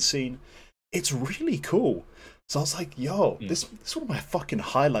the women's scene. It's really cool. So I was like, yo, this is one of my fucking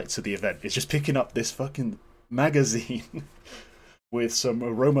highlights of the event, is just picking up this fucking magazine with some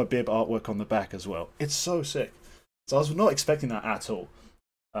Aroma Bib artwork on the back as well. It's so sick. So I was not expecting that at all.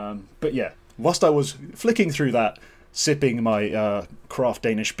 But yeah, whilst I was flicking through that, sipping my craft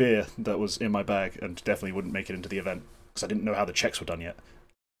Danish beer that was in my bag and definitely wouldn't make it into the event because I didn't know how the checks were done yet.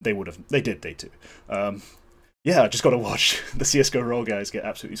 They would have. They did, they too. Yeah, I just got to watch the CSGO roll guys get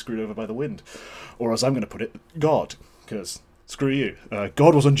absolutely screwed over by the wind. Or as I'm going to put it, God. Because screw you.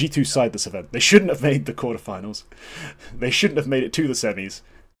 God was on G2's side this event. They shouldn't have made the quarterfinals. They shouldn't have made it to the semis.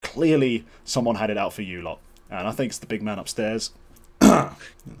 Clearly, someone had it out for you lot. And I think it's the big man upstairs.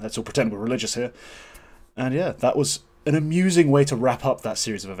 Let's all pretend we're religious here. And yeah, that was an amusing way to wrap up that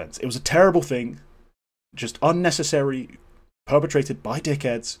series of events. It was a terrible thing. Just unnecessary, perpetrated by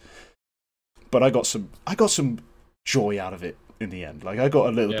dickheads. But I got some joy out of it in the end. Like I got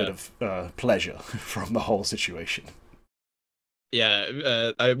a little bit Yeah. of pleasure from the whole situation.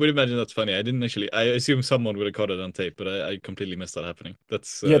 Yeah, I would imagine that's funny. I didn't actually. I assume someone would have caught it on tape, but I completely missed that happening.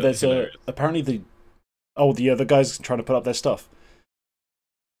 That's Yeah, there's hilarious. apparently the other guys trying to put up their stuff.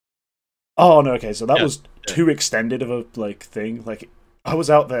 Oh no, okay, so that Yeah, was yeah. too extended of a like thing. Like I was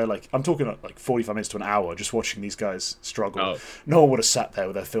out there, like I'm talking like 45 minutes to an hour, just watching these guys struggle. Oh, No one would have sat there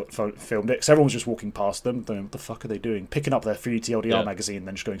with their filmed it, because everyone was just walking past them. Going, what the fuck are they doing? Picking up their free TLDR yeah. magazine, and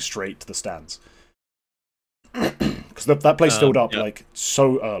then just going straight to the stands. Because that place filled up Yeah. like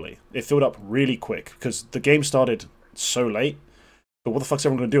so early. It filled up really quick because the game started so late. But what the fuck's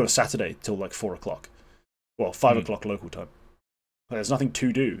everyone going to do on a Saturday till like 4 o'clock? Well, 5 o'clock local time. There's nothing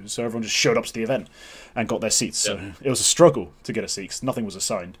to do, so everyone just showed up to the event and got their seats. So it was a struggle to get a seat 'cause nothing was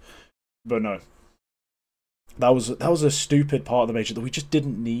assigned. But no, that was a stupid part of the major that we just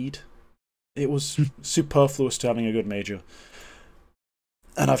didn't need. It was superfluous to having a good major.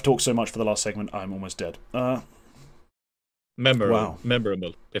 And I've talked so much for the last segment, I'm almost dead. Memorable, Wow.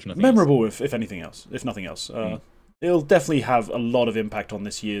 memorable, if nothing Memorable, if anything else. If nothing else. It'll definitely have a lot of impact on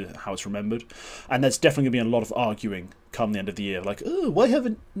this year, how it's remembered. And there's definitely going to be a lot of arguing come the end of the year. Like, oh, why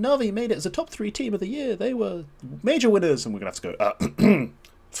haven't Navi made it as a top 3 team of the year? They were major winners. And we're going to have to go,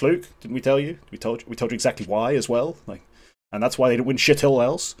 Fluke, didn't we tell you? We told you exactly why as well. Like, and that's why they didn't win shit all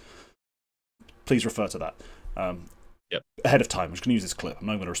else. Please refer to that. Yep. Ahead of time. I'm just going to use this clip. I'm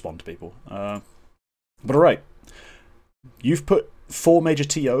not going to respond to people. But alright. You've put 4 major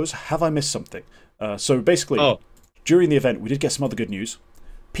TOs. Have I missed something? So basically, during the event, we did get some other good news.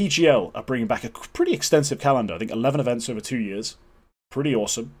 PGL are bringing back a pretty extensive calendar. I think 11 events over 2 years. Pretty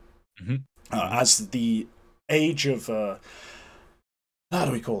awesome. As the age of, how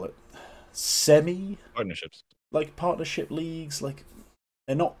do we call it? Partnerships. Like partnership leagues. Like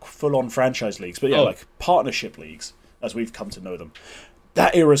they're not full-on franchise leagues, but yeah, like partnership leagues, as we've come to know them.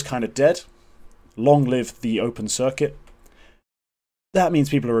 That era's kind of dead. Long live the open circuit. That means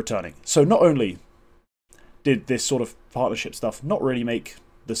people are returning. So not only did this sort of partnership stuff not really make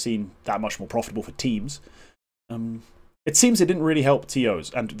the scene that much more profitable for teams, it seems it didn't really help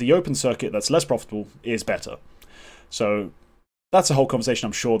TOs, and the open circuit that's less profitable is better. So that's a whole conversation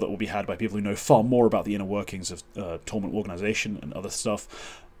I'm sure that will be had by people who know far more about the inner workings of tournament organisation and other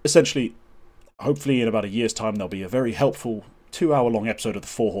stuff. Essentially, hopefully in about a year's time there'll be a very helpful 2-hour-long episode of The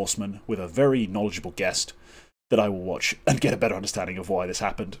Four Horsemen with a very knowledgeable guest that I will watch and get a better understanding of why this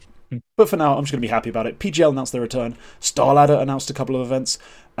happened. But for now, I'm just going to be happy about it. PGL announced their return. Starladder announced a couple of events.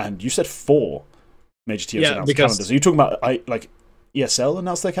 And you said 4 major TOs announced their calendars. Are you talking about like ESL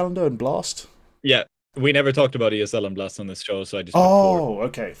announced their calendar and Blast? Yeah, we never talked about ESL and Blast on this show, so I just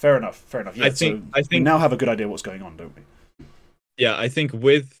okay. Fair enough. Yeah, I think we now have a good idea what's going on, don't we? Yeah, I think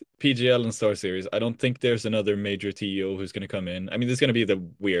with PGL and Star Series, I don't think there's another major TO who's going to come in. I mean, there's going to be the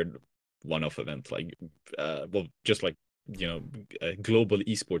weird one-off event, like, well, just like, you know, a global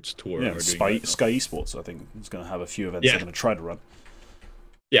esports tour. Yeah, Sky Esports, I think, is going to have a few events they're going to try to run.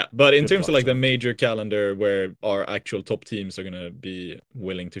 Yeah, but in terms of like the major calendar where our actual top teams are going to be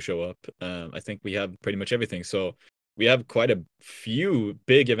willing to show up, I think we have pretty much everything. So we have quite a few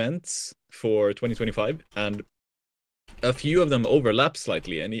big events for 2025, and a few of them overlap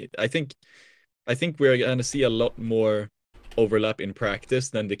slightly. And I think we're going to see a lot more overlap in practice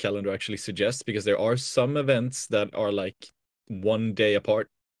than the calendar actually suggests, because there are some events that are like 1 day apart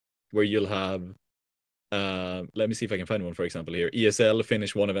where you'll have let me see if I can find one. For example, here ESL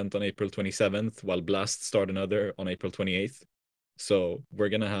finish one event on April 27th while Blast start another on April 28th. So we're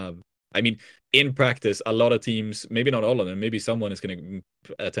gonna have, I mean, in practice, a lot of teams, maybe not all of them, maybe someone is going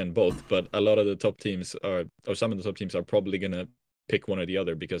to attend both, but a lot of the top teams or some of the top teams are probably going to pick one or the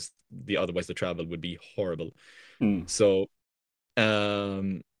other, because otherwise the travel would be horrible. So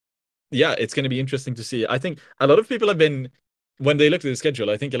yeah, it's going to be interesting to see. I think a lot of people have been, when they looked at the schedule,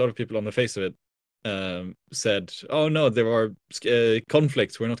 I think a lot of people on the face of it said, oh no, there are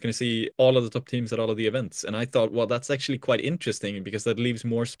conflicts, we're not going to see all of the top teams at all of the events. And I thought, well, that's actually quite interesting, because that leaves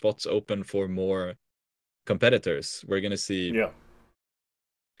more spots open for more competitors. We're going to see,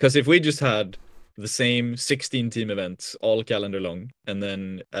 because if we just had the same 16 team events all calendar long, and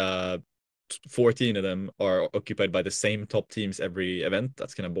then 14 of them are occupied by the same top teams every event,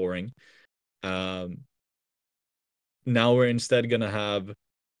 that's kind of boring. Now we're instead going to have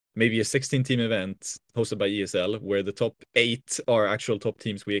maybe a 16-team event hosted by ESL where the top 8 are actual top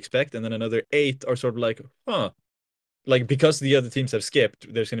teams we expect, and then another 8 are sort of like, like, because the other teams have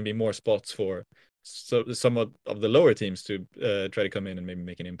skipped, there's going to be more spots for some of the lower teams to try to come in and maybe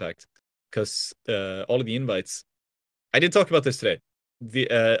make an impact. Because all of the invites, I did talk about this today,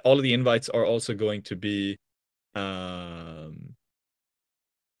 all of the invites are also going to be in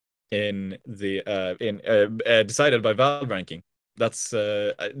the decided by Valve ranking. That's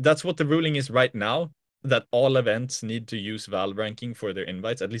what the ruling is right now. That all events need to use Valve ranking for their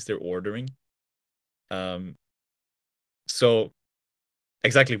invites. At least they're ordering. So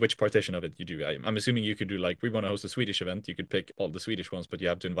exactly which partition of it you do. I'm assuming you could do like, we want to host a Swedish event. You could pick all the Swedish ones, but you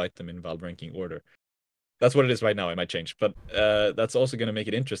have to invite them in Valve ranking order. That's what it is right now. It might change, but that's also going to make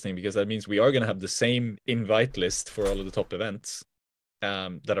it interesting because that means we are going to have the same invite list for all of the top events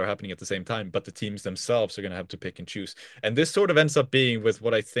that are happening at the same time, but the teams themselves are going to have to pick and choose. And this sort of ends up being with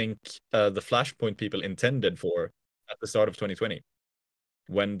what I think the Flashpoint people intended for at the start of 2020,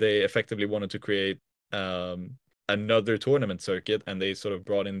 when they effectively wanted to create another tournament circuit, and they sort of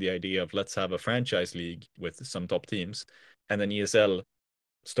brought in the idea of let's have a franchise league with some top teams, and then ESL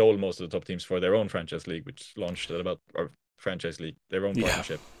stole most of the top teams for their own franchise league, which launched at about, or franchise league, their own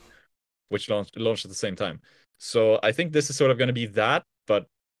partnership, which launched at the same time. So I think this is sort of going to be that, but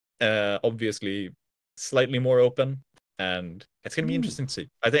obviously slightly more open, and it's going to be interesting to see.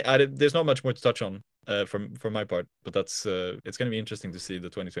 I think there's not much more to touch on from my part, but that's it's going to be interesting to see the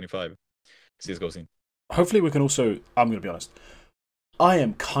 2025 CSGO scene. Hopefully we can also, I'm going to be honest, I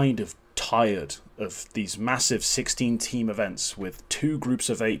am kind of tired of these massive 16-team events with 2 groups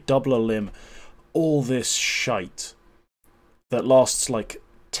of 8, double a limb, all this shite that lasts like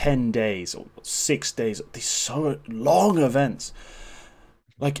 10 days or 6 days. These so long events.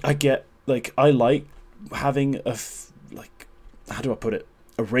 Like, I like having like, how do I put it?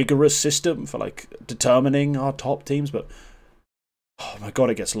 A rigorous system for like determining our top teams, but oh my god,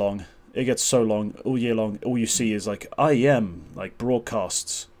 it gets long. It gets so long, all year long. All you see is like IEM, like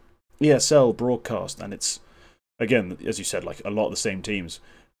broadcasts, ESL broadcast, and it's, again, as you said, like a lot of the same teams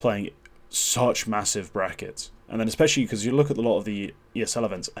playing such massive brackets. And then especially because you look at a lot of the ESL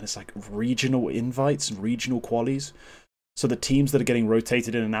events and it's like regional invites and regional qualies. So the teams that are getting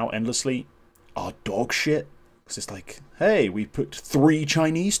rotated in and out endlessly are dog shit. Because it's like, hey, we put 3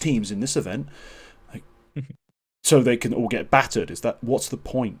 Chinese teams in this event, like, so they can all get battered. What's the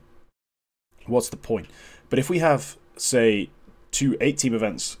point? What's the point? But if we have, say, 2 8-team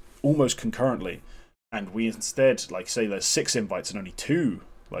events almost concurrently, and we instead, like, say there's 6 invites and only 2,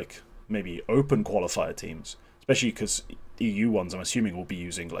 like, maybe open qualifier teams, especially because EU ones, I'm assuming, will be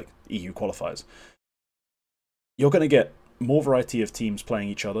using, like, EU qualifiers, you're going to get more variety of teams playing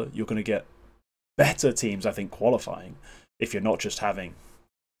each other. You're going to get better teams, I think, qualifying, if you're not just having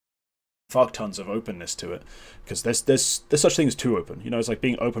fuck tons of openness to it, because there's such thing as too open. You know, it's like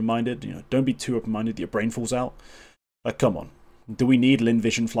being open-minded. You know, don't be too open-minded that your brain falls out. Like, come on. Do we need Lin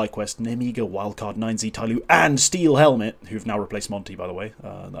Vision, FlyQuest, Nemiga, Wildcard, 9Z, Tyloo, and Steel Helmet, who've now replaced Monty, by the way?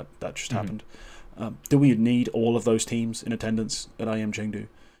 That just happened. Do we need all of those teams in attendance at IEM Chengdu?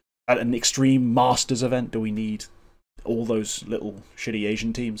 At an Extreme Masters event, do we need all those little shitty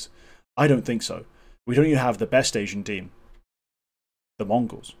Asian teams? I don't think so. We don't even have the best Asian team, the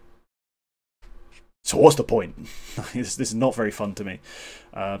Mongols. So what's the point? This is not very fun to me.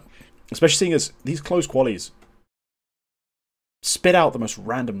 Especially seeing as these close qualies spit out the most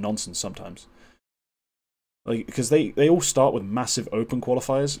random nonsense sometimes. Like, because they all start with massive open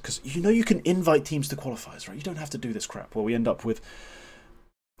qualifiers. Because you know you can invite teams to qualifiers, right? You don't have to do this crap where we end up with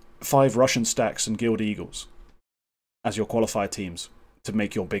 5 Russian stacks and Guild Eagles as your qualifier teams to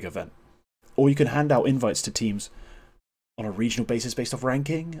make your big event. Or you can hand out invites to teams on a regional basis based off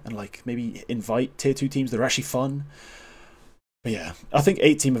ranking, and like maybe invite tier 2 teams that are actually fun. But yeah, I think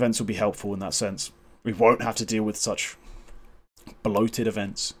 8-team events will be helpful in that sense. We won't have to deal with such bloated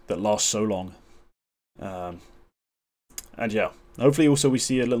events that last so long. And yeah, hopefully also we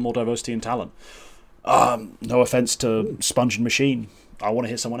see a little more diversity in talent. No offense to Sponge and Machine, I want to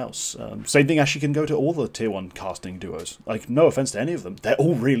hear someone else. Same thing actually can go to all the tier 1 casting duos. Like, no offense to any of them, they're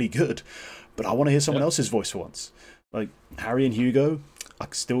all really good, but I want to hear someone else's voice for once. Like, Harry and Hugo, I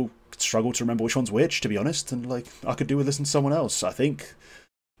still struggle to remember which one's which, to be honest, and like, I could do with listening to someone else. I think,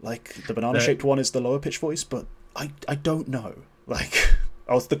 like, the banana-shaped one is the lower pitch voice, but I don't know. Like,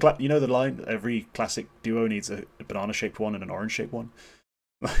 you know the line, every classic duo needs a banana-shaped one and an orange-shaped one?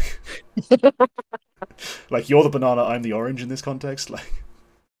 Like, you're the banana, I'm the orange in this context? Like,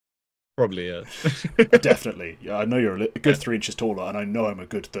 probably, yeah. Definitely. Yeah, I know you're a good 3 inches taller, and I know I'm a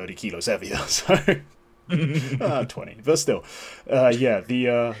good 30 kilos heavier, so... 20, but still, yeah,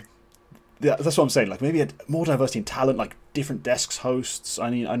 that's what I'm saying. Like, maybe more diversity in talent, like different desks hosts. I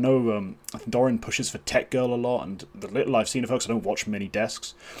mean, I know I think Doran pushes for Tech Girl a lot, and the little I've seen of her, because I don't watch many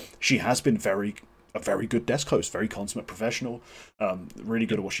desks, she has been a very good desk host, very consummate professional, really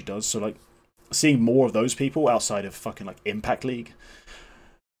good at what she does. So like, seeing more of those people outside of fucking like Impact League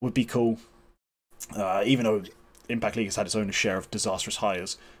would be cool. Even though Impact League has had its own share of disastrous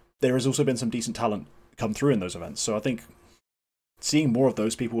hires, there has also been some decent talent come through in those events. So I think seeing more of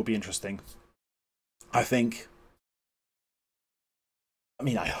those people would be interesting. I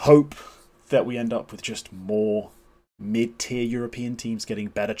hope that we end up with just more mid-tier European teams getting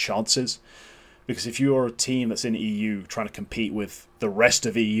better chances. Because if you're a team that's in EU trying to compete with the rest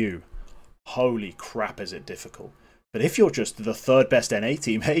of EU, holy crap, is it difficult. But if you're just the third best NA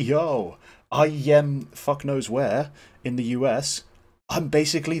team, hey yo, I am fuck knows where in the US, I'm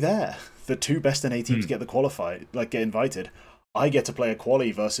basically there. The two best NA teams get get invited. I get to play a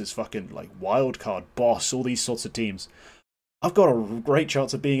quali versus fucking like wildcard, boss, all these sorts of teams. I've got a great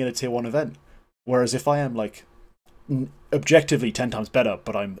chance of being in a tier 1 event. Whereas if I am like objectively 10 times better,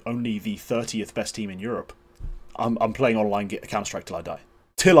 but I'm only the 30th best team in Europe, I'm playing online Counter-Strike till I die.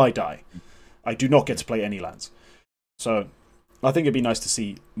 Till I die. I do not get to play any lands. So I think it'd be nice to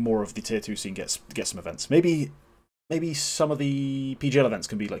see more of the tier 2 scene get some events. Maybe some of the PGL events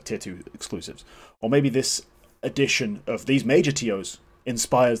can be like tier 2 exclusives. Or maybe this edition of these major TOs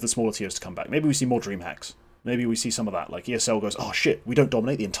inspires the smaller TOs to come back. Maybe we see more dream hacks. Maybe we see some of that. Like ESL goes, oh shit, we don't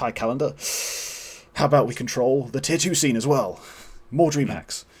dominate the entire calendar. How about we control the tier 2 scene as well? More dream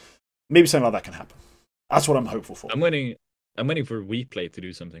hacks. Maybe something like that can happen. That's what I'm hopeful for. I'm waiting for WePlay to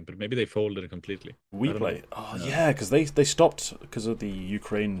do something, but maybe they folded it completely. WePlay? Oh yeah, because they stopped because of the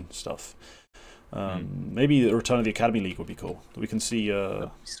Ukraine stuff. Maybe the return of the Academy League would be cool. We can see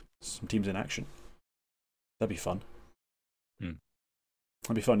some teams in action. That'd be fun.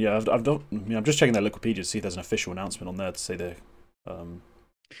 That'd be fun. Yeah, I'm just checking their Wikipedia to see if there's an official announcement on there to say they're.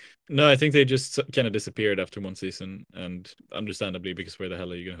 No, I think they just kind of disappeared after one season, and understandably, because where the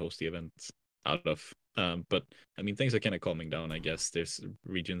hell are you going to host the events out of? But I mean, things are kind of calming down. I guess there's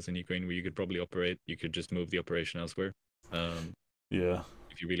regions in Ukraine where you could probably operate. You could just move the operation elsewhere. Yeah,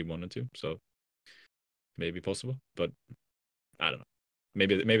 if you really wanted to. So maybe possible, but I don't know.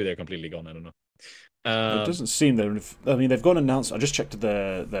 Maybe they're completely gone. I don't know. It doesn't seem that. I mean, they've got an announcement. I just checked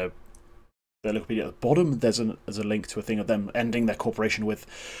their Wikipedia. At the bottom, there's a link to a thing of them ending their cooperation with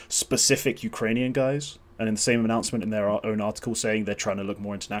specific Ukrainian guys, and in the same announcement in their own article saying they're trying to look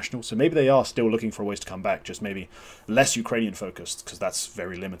more international. So maybe they are still looking for ways to come back, just maybe less Ukrainian focused, because that's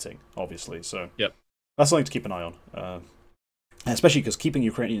very limiting, obviously. So yep, that's something to keep an eye on, especially because keeping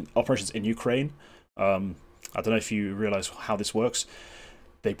Ukrainian operations in Ukraine. I don't know if you realize how this works.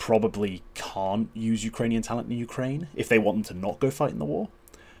 They probably can't use Ukrainian talent in Ukraine if they want them to not go fight in the war.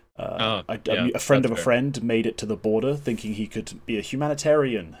 A friend of a friend made it to the border thinking he could be a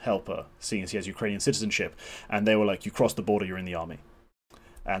humanitarian helper, seeing as he has Ukrainian citizenship, and they were like, you cross the border, you're in the army.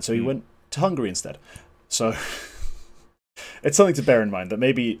 And so he went to Hungary instead. So it's something to bear in mind, that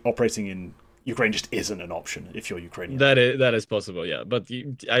maybe operating in Ukraine just isn't an option if you're Ukrainian. That is possible, yeah. But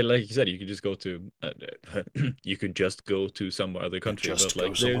like you said, you could just go to some other country. Just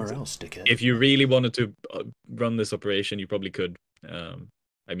go somewhere else, dickhead. If you really wanted to run this operation, you probably could.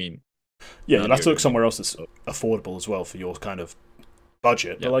 I mean, yeah, you'll have to look somewhere else that's affordable as well for your kind of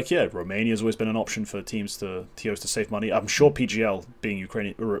budget. Yeah. But Romania's always been an option for TOs to save money. I'm sure PGL, being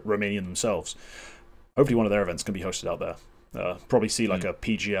Romanian themselves, hopefully one of their events can be hosted out there. Probably see like a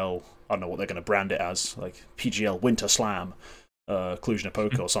PGL. I don't know what they're going to brand it as, like PGL Winter Slam,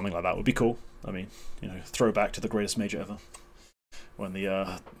 Cluj-Napoca or something like that would be cool. I mean, throwback to the greatest major ever, when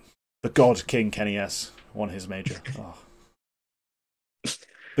the God King Kenny S won his major. Oh.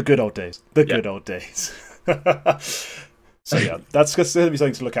 The good old days. Good old days. So yeah, that's going to be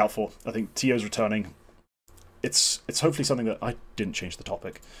something to look out for. I think TOs returning. It's hopefully something that I didn't change the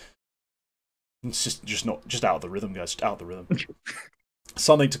topic. It's just out of the rhythm, guys. Just out of the rhythm.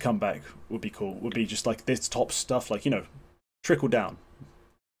 Something to come back would be cool. Would be just like this top stuff, like trickle down,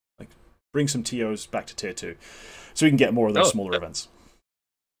 like bring some TOs back to tier 2, so we can get more of those smaller events.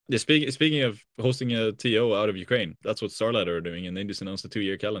 Yeah, speaking of hosting a TO out of Ukraine, that's what Starlight are doing, and they just announced a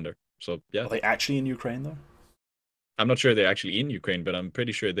 2-year calendar. So yeah, are they actually in Ukraine though? I'm not sure they're actually in Ukraine, but I'm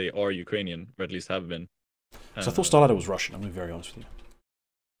pretty sure they are Ukrainian, or at least have been. So I thought Starlight was Russian. I'm going to be very honest with you.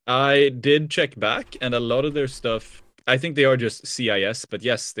 I did check back, and a lot of their stuff, I think they are just CIS, but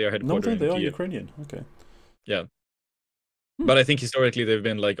yes, they are headquartered in Kyiv. No, they are Ukrainian. Okay. Yeah. But I think historically they've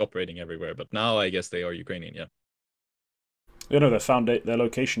been like operating everywhere, but now I guess they are Ukrainian, yeah. Their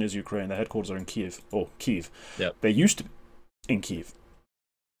location is Ukraine. Their headquarters are in Kyiv. Or Kyiv. Yeah. They used to be in Kyiv.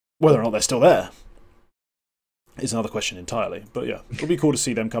 Whether or not they're still there is another question entirely. But yeah, it'll be cool to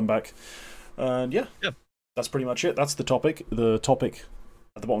see them come back. And yeah, that's pretty much it. That's the topic. The topic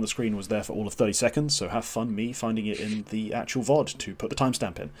at the bottom of the screen was there for all of 30 seconds, so have fun me finding it in the actual VOD to put the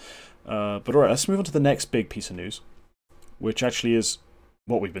timestamp in. But alright, let's move on to the next big piece of news, which actually is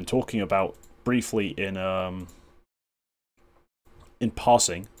what we've been talking about briefly in in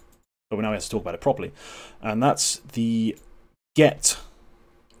passing, but now we have to talk about it properly, and that's the Get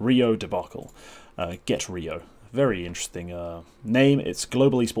Rio Debacle. Get Rio. Very interesting name. It's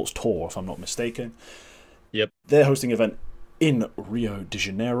Global Esports Tour, if I'm not mistaken. Yep. They're hosting an event in Rio de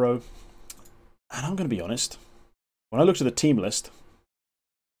Janeiro. And I'm going to be honest, when I looked at the team list,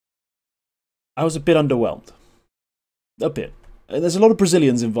 I was a bit underwhelmed. A bit. And there's a lot of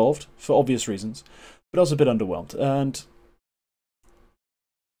Brazilians involved, for obvious reasons, but I was a bit underwhelmed. And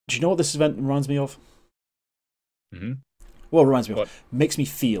do you know what this event reminds me of? Mm-hmm. Well, it reminds me of. Makes me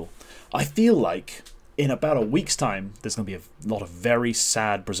feel. I feel like in about a week's time, there's going to be a lot of very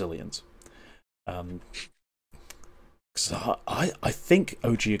sad Brazilians. So I think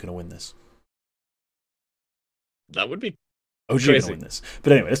OG are going to win this. That would be OG are going to win this.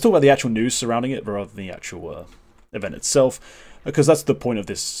 But anyway, let's talk about the actual news surrounding it rather than the actual event itself, because that's the point of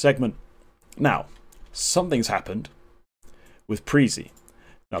this segment. Now, something's happened with Preezy.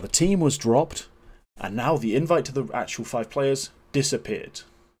 Now, the team was dropped, and now the invite to the actual 5 players disappeared.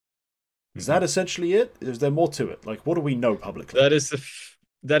 Is that essentially it? Is there more to it? Like, what do we know publicly? That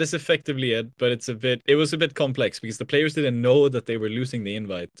is effectively it, but it was a bit complex because the players didn't know that they were losing the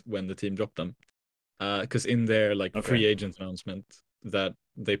invite when the team dropped them. Because in their free agent announcement that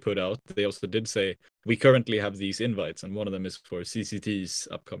they put out, they also did say we currently have these invites, and one of them is for CCT's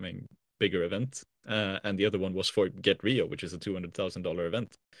upcoming bigger event, and the other one was for Get Rio, which is a $200,000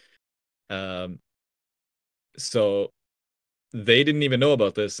 event. So they didn't even know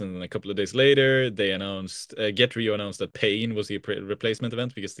about this, and then a couple of days later, they announced Get Rio announced that Pain was the replacement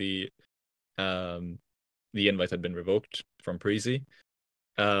event because the invite had been revoked from Preezy.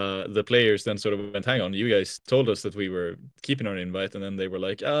 The players then sort of went, hang on, you guys told us that we were keeping our invite, and then they were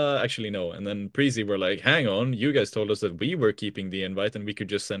like, actually no. And then Preezy were like, hang on, you guys told us that we were keeping the invite and we could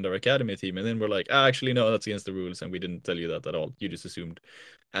just send our academy team. And then we're like, actually no, that's against the rules, and we didn't tell you that at all. You just assumed.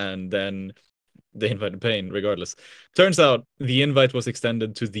 And then they invited Pain regardless. Turns out the invite was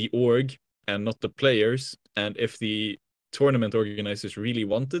extended to the org and not the players. And if the tournament organizers really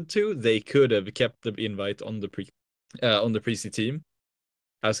wanted to, they could have kept the invite on the Preezy team,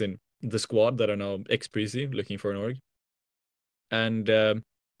 as in the squad that are now ex-Preezy looking for an org. And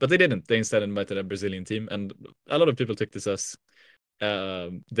but they didn't. They instead invited a Brazilian team, and a lot of people took this as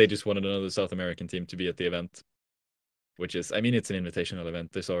they just wanted another South American team to be at the event. Which is, I mean, it's an invitational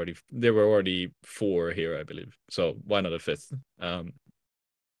event. There were already 4 here, I believe. So why not a 5th?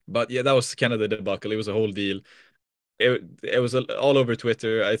 But yeah, that was kind of the debacle. It was a whole deal. It was all over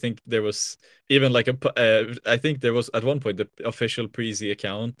Twitter. I think there was even I think there was at one point the official Preezy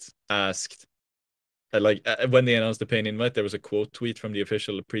account asked, when they announced the Pain invite, there was a quote tweet from the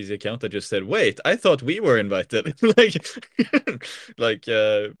official Preezy account that just said, "Wait, I thought we were invited."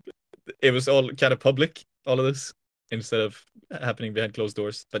 It was all kind of public, all of this, instead of happening behind closed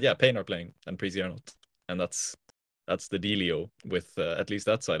doors. But yeah, Pain are playing and Preezy are not, and that's the dealio with at least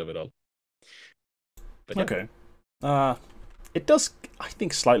that side of it all. But yeah. Okay. It does, I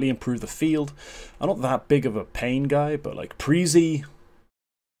think, slightly improve the field. I'm not that big of a Pain guy, but Preezy,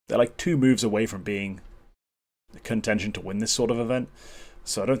 they're 2 moves away from being a contention to win this sort of event.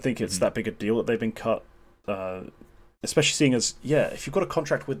 So I don't think it's that big a deal that they've been cut. Especially seeing as, if you've got a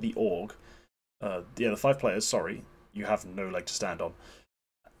contract with the org, the 5 players, sorry, you have no leg to stand on.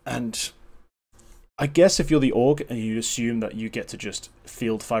 And I guess if you're the org and you assume that you get to just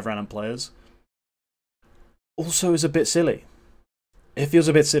field 5 random players, also is a bit silly. It feels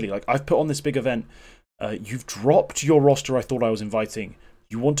a bit silly. I've put on this big event, you've dropped your roster I thought I was inviting.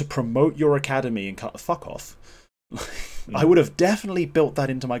 You want to promote your academy and cut the fuck off. I would have definitely built that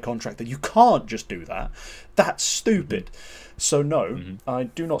into my contract that you can't just do that. That's stupid. So no, I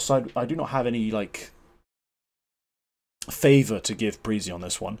do not have any favor to give Preezy on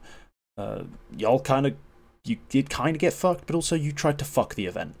this one. You did kind of get fucked, but also you tried to fuck the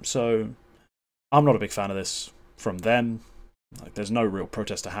event. So I'm not a big fan of this from them. There's no real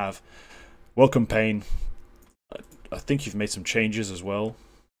protest to have. Welcome, Pain. I think you've made some changes as well.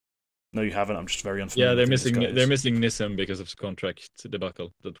 No, you haven't. I'm just very unfamiliar. Yeah, they're missing Nissim because of contract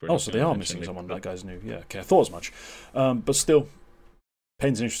debacle. So they are missing someone that guys knew. Yeah, okay, I thought as much. But still,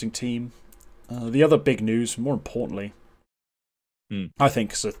 Pain's an interesting team. The other big news, more importantly, I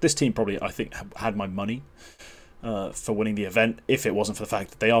think, so this team probably, had my money for winning the event if it wasn't for the fact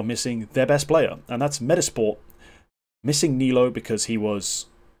that they are missing their best player, and that's Metasport missing Nilo because he's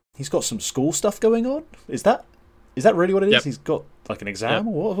got some school stuff going on. Is that really what it is? Yep. He's got an exam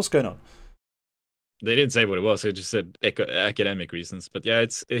or what's going on? They didn't say what it was. They just said academic reasons. But yeah,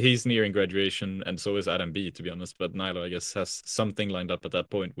 he's nearing graduation, and so is Adam B, to be honest. But Nilo, I guess, has something lined up at that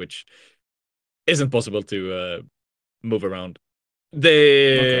point, which isn't possible to move around.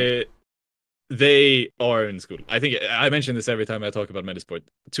 They they are in school. I think I mention this every time I talk about Medisport.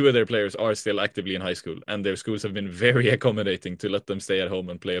 Two of their players are still actively in high school, and their schools have been very accommodating to let them stay at home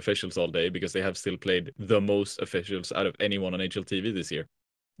and play officials all day because they have still played the most officials out of anyone on HLTV this year,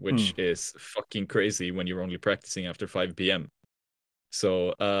 which is fucking crazy when you're only practicing after 5 p.m.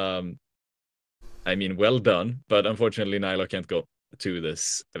 So, I mean, well done, but unfortunately, Nyla can't go to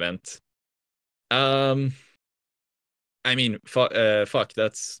this event. I mean, fuck,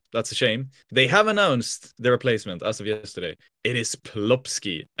 that's a shame. They have announced their replacement as of yesterday. It is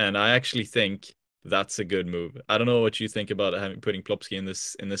Plopsky, and I actually think that's a good move. I don't know what you think about putting Plopsky in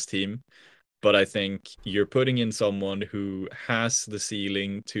this team, but I think you're putting in someone who has the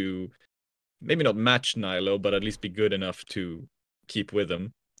ceiling to maybe not match Nilo, but at least be good enough to keep with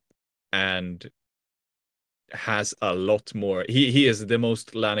him, and has a lot more. He is the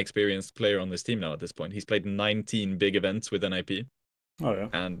most LAN experienced player on this team now at this point. He's played 19 big events with NIP. Oh yeah.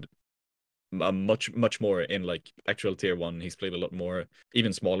 And much more in like actual tier 1. He's played a lot more,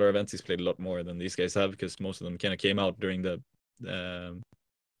 even smaller events. He's played a lot more than these guys have because most of them kind of came out during the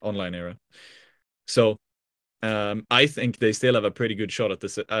online era. So I think they still have a pretty good shot at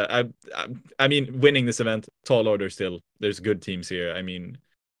this. I mean, winning this event, tall order still. There's good teams here. I mean,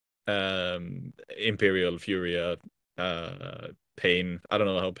 Imperial, Furia, Pain. I don't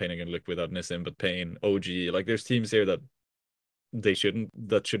know how Pain are gonna look without Nissim, but Pain, OG. Like, there's teams here that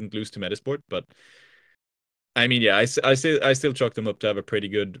shouldn't lose to Medisport. But I mean, yeah, I still chalk them up to have a pretty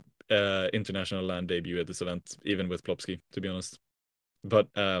good international LAN debut at this event, even with Plopsky, to be honest. But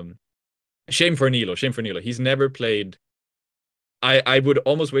shame for Nilo. Shame for Nilo. He's never played. I would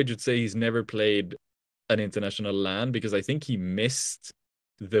almost wager to say he's never played an international LAN because I think he missed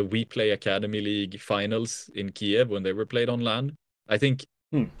the We Play Academy League finals in Kiev when they were played on LAN. I think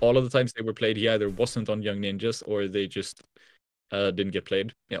all of the times they were played, he either wasn't on Young Ninjas or they just didn't get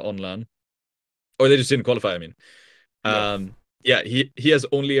played on LAN, or they just didn't qualify. I mean, yeah, he has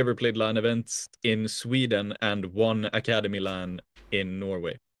only ever played LAN events in Sweden and one Academy LAN in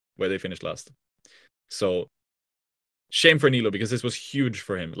Norway, where they finished last. So shame for Nilo because this was huge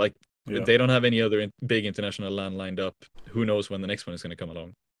for him. Like, they don't have any other big international LAN lined up. Who knows when the next one is going to come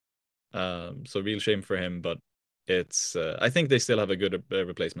along? So real shame for him, but it's I think they still have a good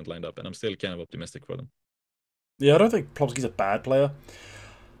replacement lined up, and I'm still kind of optimistic for them. Yeah, I don't think Plopsky's a bad player.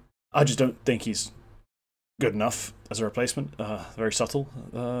 I just don't think he's good enough as a replacement. Very subtle,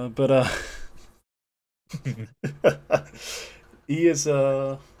 but he is.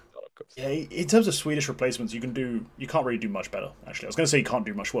 Yeah, in terms of Swedish replacements, you can't really do much better. Actually, I was going to say you can't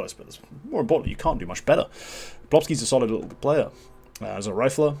do much worse, but more importantly, you can't do much better. Plopsky's a solid little player as a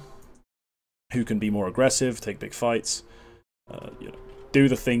rifler who can be more aggressive, take big fights, do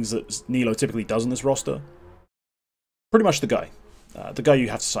the things that Nilo typically does in this roster. Pretty much the guy you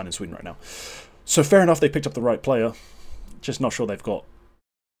have to sign in Sweden right now. So fair enough, they picked up the right player. Just not sure they've got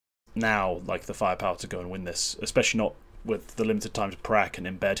now like the firepower to go and win this, especially not with the limited time to prac and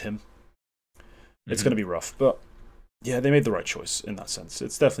embed him. It's going to be rough, but yeah, they made the right choice in that sense.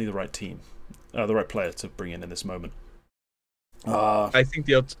 It's definitely the right team, the right player to bring in this moment. I think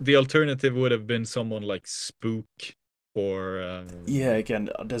the alternative would have been someone like Spook or yeah. Again,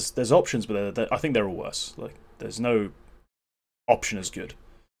 there's options, but I think they're all worse. Like, there's no option as good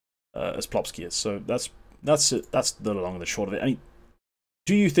as Plopsky is. So that's it. That's the long and the short of it. I mean,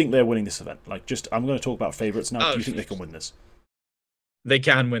 do you think they're winning this event? Like, I'm going to talk about favorites now. Do you think they can win this? They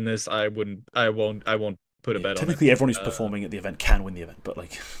can win this. I won't put a bet on it. Technically, everyone who's performing at the event can win the event, but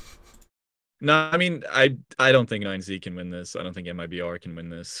like... No, I mean, I don't think 9Z can win this. I don't think MIBR can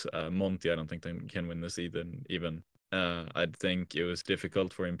win this. Monty, I don't think they can win this even. I'd think it was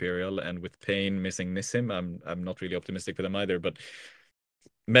difficult for Imperial, and with Pain missing Nissim, I'm not really optimistic for them either. But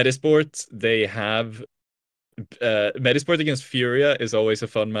Medisport, they have Medisport against Furia is always a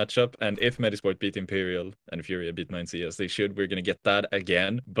fun matchup, and if Medisport beat Imperial and Furia beat 9C as they should, we're gonna get that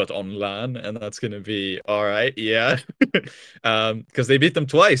again, but on LAN, and that's gonna be all right, yeah. Because they beat them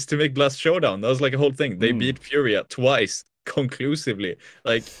twice to make Blast Showdown. That was like a whole thing. They beat Furia twice conclusively,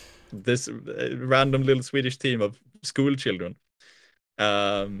 like this random little Swedish team of school children.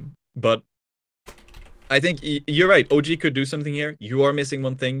 But I think you're right. OG could do something here. You are missing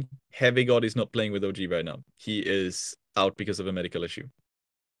one thing. Heavy God is not playing with OG right now. He is out because of a medical issue.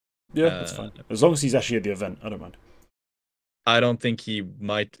 Yeah, that's fine. As long as he's actually at the event, I don't mind. I don't think he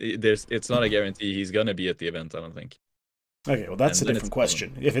might. It's not a guarantee he's gonna be at the event. I don't think. Okay, well that's a different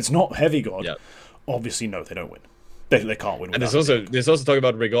question. If it's not Heavy God, obviously no, they don't win. They can't win. And there's also talk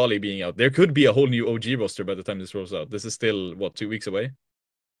about Regali being out. There could be a whole new OG roster by the time this rolls out. This is still 2 weeks away.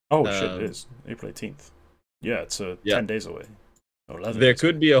 Oh shit, it is April 18th. Yeah, it's 10 days away. 11 There years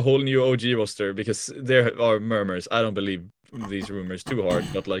could ago. be a whole new OG roster because there are murmurs. I don't believe these rumors too hard,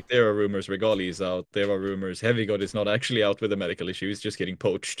 but like there are rumors Regali is out. There are rumors Heavy God is not actually out with a medical issue. He's just getting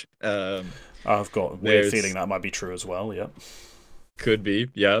poached. I've got a weird feeling There's that might be true as well. Yep. could be,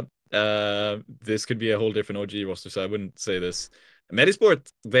 yeah. This could be a whole different OG roster, so I wouldn't say this. Medisport,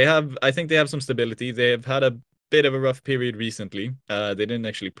 I think they have some stability. They've had a bit of a rough period recently. They didn't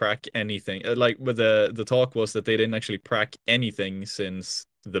actually prac anything. Like with the talk was that they didn't actually prac anything since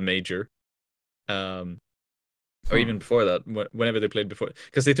the major. Um, or even before that, whenever they played before,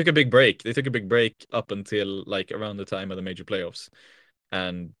 because they took a big break. They took a big break up until like around the time of the major playoffs,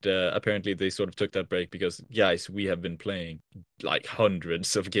 and apparently they sort of took that break because guys, we have been playing like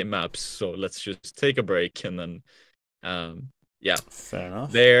hundreds of game maps, so let's just take a break and then, yeah, Fair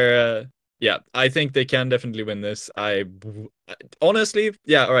enough. they're yeah, I think they can definitely win this. Honestly,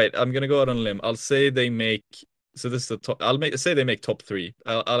 yeah, all right, I'm gonna go out on a limb. I'll say they make. So this is the top. Say they make top three.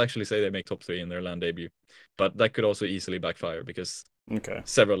 I'll actually say they make top three in their LAN debut, but that could also easily backfire because Okay.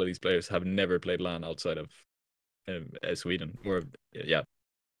 several of these players have never played LAN outside of Sweden. Or yeah,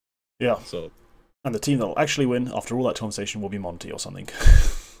 Yeah. so And the team that'll actually win after all that conversation will be Monty or something.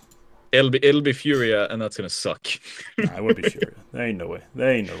 it'll be Furia, and that's gonna suck. Nah, it would be Furia. There ain't no way.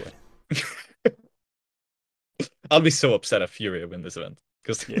 There ain't no way. I'll be so upset if Furia win this event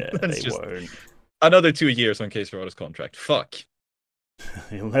because Yeah, that's they just won't. another 2 years on Case Ferrato's contract. Fuck.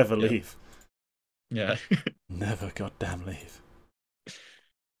 He'll never Yeah. leave. Yeah. Never goddamn leave.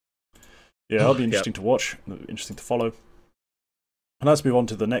 Yeah, that'll be interesting to watch, interesting to follow. And let's move on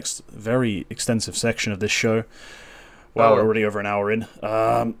to the next very extensive section of this show. Wow, we're already over an hour in.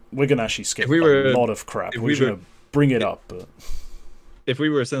 We're going to actually skip a lot of crap. We're going to bring it up. But if we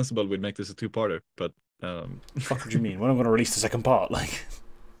were sensible, we'd make this a two-parter. But fuck, what do you mean? When am I going to release the second part? Like,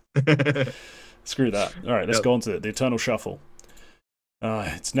 screw that. All right, let's go on to the Eternal Shuffle.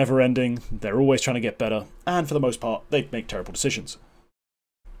 It's never ending. They're always trying to get better, and for the most part, they make terrible decisions.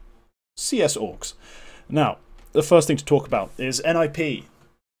 CS Orgs. Now, the first thing to talk about is NIP.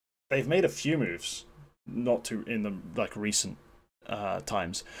 They've made a few moves, not too in the like recent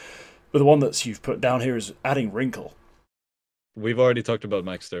times, but the one that you've put down here is adding Wrinkle. We've already talked about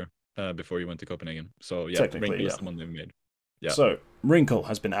Maxter before you went to Copenhagen, so yeah, Wrinkle is the one they've made. Yeah. So Wrinkle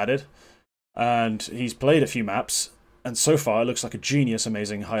has been added, and he's played a few maps, and so far it looks like a genius,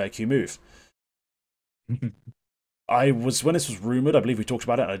 amazing, high IQ move. When this was rumored, I believe we talked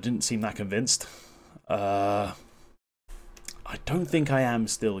about it, and I didn't seem that convinced. I don't think I am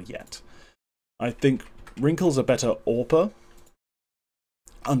still yet. I think Wrinkle's a better AWPer.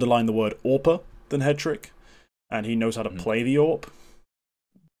 Underline the word AWPer than Headtrick, and he knows how to play the AWP.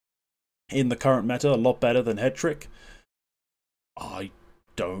 In the current meta, a lot better than Headtrick. I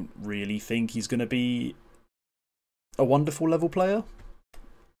don't really think he's going to be a wonderful level player.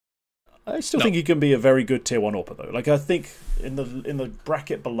 I still think he can be a very good tier 1 AWPer though. Like I think in the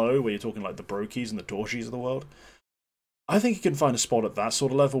bracket below where you're talking like the Brokies and the Dorshies of the world, I think he can find a spot at that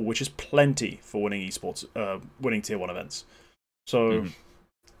sort of level, which is plenty for winning esports, winning tier 1 events. So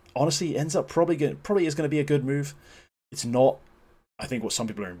honestly, ends up probably is going to be a good move. It's not, I think, what some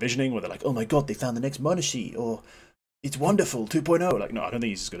people are envisioning, where they're like, oh my god, they found the next Monashi, or it's wonderful 2.0. Like, no, I don't think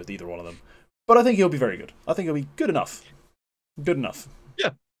he's as good as either one of them. But I think he'll be very good. I think he'll be good enough. Good enough.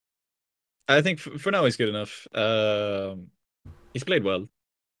 Yeah. I think for now he's good enough. He's played well.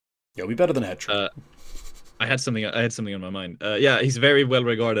 He'll be better than Headtrick. I had something on my mind. Yeah, he's very well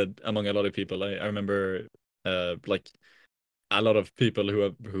regarded among a lot of people. I remember like a lot of people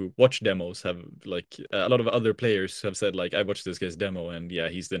who watch demos have like a lot of other players have said like I watched this guy's demo and yeah,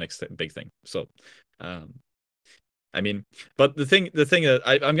 he's the next big thing. So I mean, but the thing that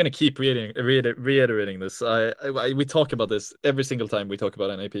I'm gonna keep reiterating this. We talk about this every single time we talk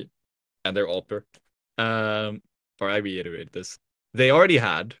about NAP and their AWPer. Or I reiterate this. They already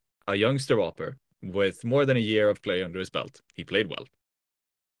had a youngster AWPer with more than a year of play under his belt. He played well.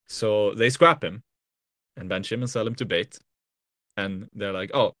 So they scrap him and bench him and sell him to bait. And they're like,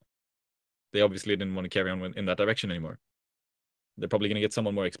 oh, they obviously didn't want to carry on in that direction anymore. They're probably going to get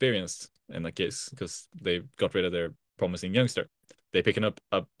someone more experienced in that case because they got rid of their promising youngster. They picking up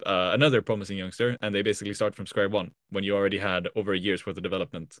another promising youngster and they basically start from square one when you already had over a year's worth of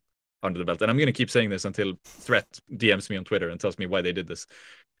development under the belt. And I'm going to keep saying this until Threat DMs me on Twitter and tells me why they did this.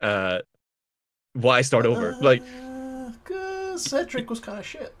 Why start over? Like, because Cedric was kind of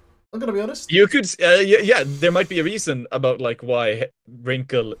shit. I'm gonna be honest. You could, yeah, there might be a reason about like why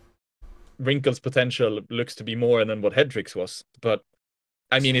Wrinkle's potential looks to be more than what Headtrick's was. But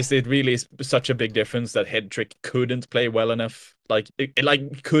I mean, is it really such a big difference that Headtrick couldn't play well enough? Like,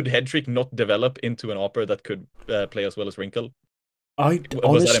 could Headtrick not develop into an AWPer that could play as well as Wrinkle? I Was that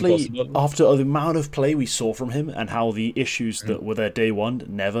honestly, impossible? after the amount of play we saw from him and how the issues Mhm, that were there day one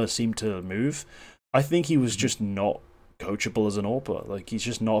never seemed to move, I think he was mhm. just not coachable as an AWPer. Like, he's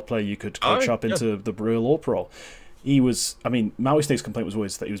just not a player you could coach Oh, up yeah. into the real AWP role. He was, I mean, Maui Snake's complaint was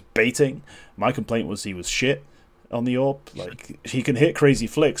always that he was baiting. My complaint was he was shit on the AWP. Like, he can hit crazy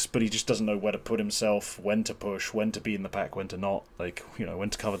flicks, but he just doesn't know where to put himself, when to push, when to be in the pack, when to not. Like, you know, when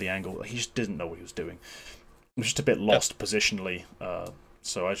to cover the angle. He just didn't know what he was doing. He was just a bit Yeah. lost positionally.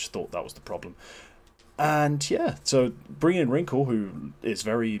 So I just thought that was the problem. And yeah, so bring in Wrinkle, who is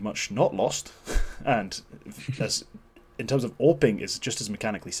very much not lost, and as in terms of AWPing is just as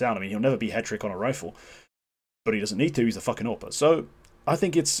mechanically sound. I mean, he'll never be head trick on a rifle, but he doesn't need to. He's a fucking AWPer. So I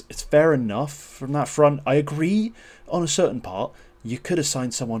think it's fair enough from that front. I agree on a certain part. You could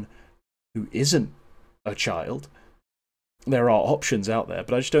assign someone who isn't a child. There are options out there,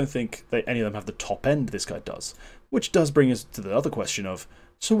 but I just don't think that any of them have the top end this guy does. Which does bring us to the other question of,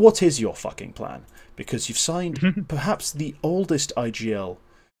 so what is your fucking plan? Because you've signed perhaps the oldest IGL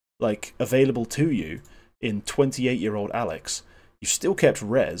like available to you in 28-year-old Alex. You've still kept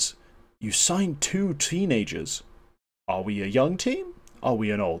Rez. You signed 2 teenagers. Are we a young team? Are we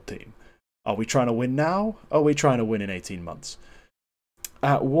an old team? Are we trying to win now? Are we trying to win in 18 months?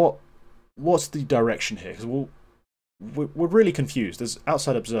 What's the direction here? Because we're really confused as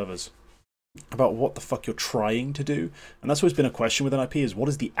outside observers about what the fuck you're trying to do. And that's always been a question with NIP is what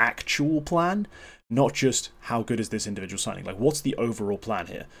is the actual plan? Not just how good is this individual signing. Like, what's the overall plan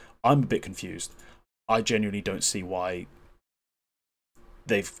here? I'm a bit confused. I genuinely don't see why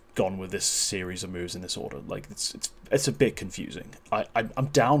they've gone with this series of moves in this order. Like, it's a bit confusing. I'm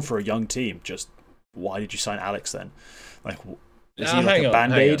down for a young team. Just why did you sign Alex then? Like, is he like a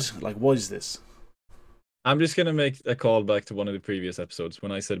band-aid? Like, what is this? I'm just gonna make a call back to one of the previous episodes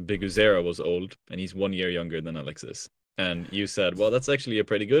when I said Biguzera was old and he's 1 year younger than Alexis. And you said, well, that's actually a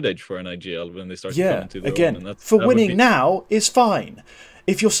pretty good age for an IGL when they start to come Yeah, into their own. again, And for that would winning be... now is fine.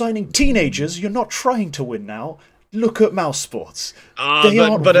 If you're signing teenagers, you're not trying to win now. Look at Mouse Sports. They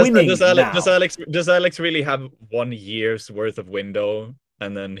aren't winning now. Does Alex really have 1 year's worth of window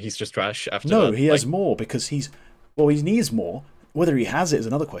and then he's just trash after No, that? he Like, has more because well, he needs more. Whether he has it is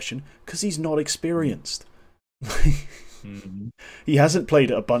another question because he's not experienced. He hasn't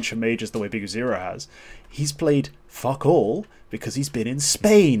played a bunch of majors the way Big Zero has. He's played fuck all because he's been in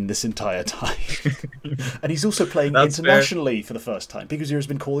Spain this entire time. And he's also playing internationally for the first time. Big Zero's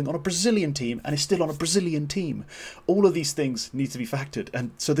been calling on a Brazilian team and is still on a Brazilian team. All of these things need to be factored. And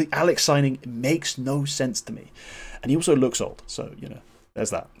so the Alex signing makes no sense to me. And he also looks old. So, you know,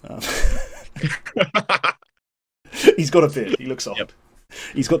 there's that. He's got a beard. He looks old. Yep.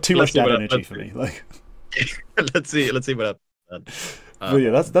 He's got too much dad energy for me. Like, let's see what happens. But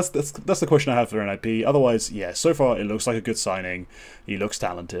yeah, that's the question I have for NIP. Otherwise, yeah, so far it looks like a good signing. He looks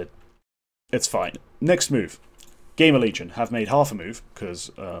talented. It's fine. Next move. Gamer Legion have made half a move,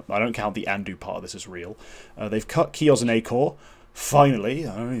 because I don't count the Andu part of this as real. They've cut Kios and Acor. Finally,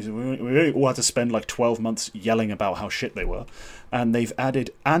 we all had to spend like 12 months yelling about how shit they were. And they've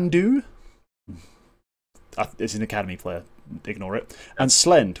added Andu. It's an academy player. Ignore it. And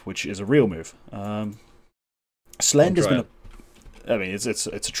Slend, which is a real move. Slend has been I mean, it's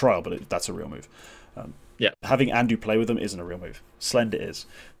a trial, but that's a real move. Yeah. Having Andu play with them isn't a real move. Slend it is.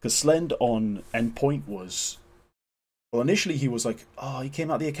 Because Slend on Endpoint was... Well, initially he was like, he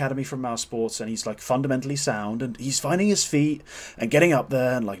came out of the academy from Mouse Sports and he's like fundamentally sound and he's finding his feet and getting up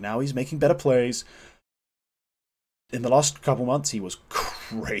there and like now he's making better plays. In the last couple months, he was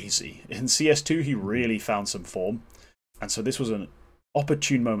crazy. In CS2, he really found some form. And so this was an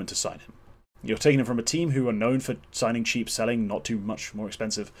opportune moment to sign him. You're taking him from a team who are known for signing cheap, selling not too much more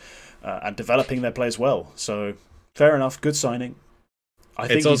expensive, and developing their players well. So, fair enough, good signing. I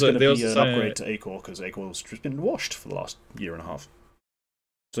think he's going to be an upgrade to Acor, because Acor's just been washed for the last year and a half.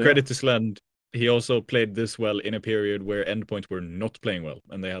 So, credit to Slend. He also played this well in a period where Endpoint were not playing well,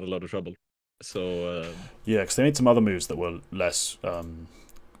 and they had a lot of trouble. So yeah, because they made some other moves that were less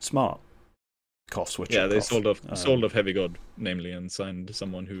smart. Cough switch. Yeah, they sold off Heavy God, namely, and signed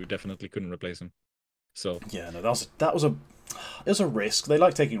someone who definitely couldn't replace him. So yeah, no, it was a risk. They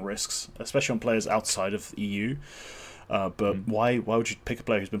like taking risks, especially on players outside of the EU. But why would you pick a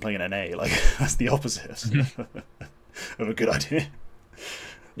player who's been playing in NA? Like that's the opposite of a good idea.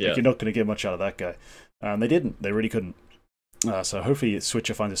 Yeah, like, you're not going to get much out of that guy. And they didn't. They really couldn't. So hopefully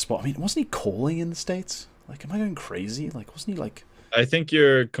Switcher finds a spot. I mean, wasn't he calling in the States? Like, am I going crazy? Like, wasn't he like... I think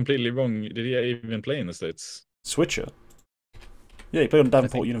you're completely wrong. Did he even play in the States? Switcher? Yeah, he played on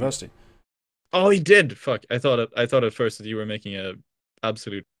Davenport University. Oh, he did! Fuck. I thought at first that you were making a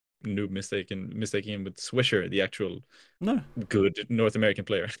absolute noob mistaking him with Swisher, the actual No, good North American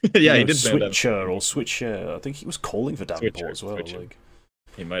player. Yeah, he did play on Switcher or Switcher. I think he was calling for Davenport as well. Switcher. Like,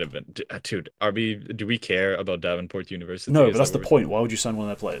 he might have been. Dude, do we care about Davenport University? no, but that's the point. Why would you sign one of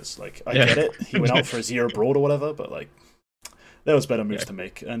their players? Like, I get it. He went out for his year abroad or whatever, but like, there was better moves to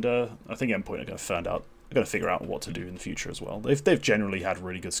make. And I think Endpoint are going to find out. They're going to figure out what to do in the future as well. They've generally had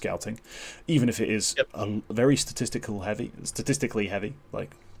really good scouting, even if it is a very statistically heavy.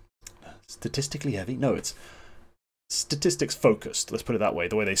 Like, statistically heavy? No, it's statistics focused, let's put it that way,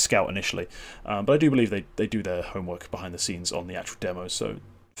 the way they scout initially. But I do believe they do their homework behind the scenes on the actual demos, so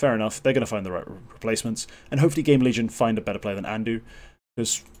fair enough. They're going to find the right replacements, and hopefully Game Legion find a better player than Andu,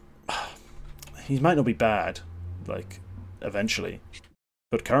 because he might not be bad, like, eventually,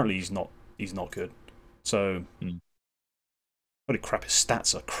 but currently he's not good. So, holy crap, his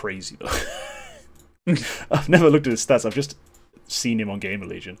stats are crazy, though. I've never looked at his stats, I've just seen him on Game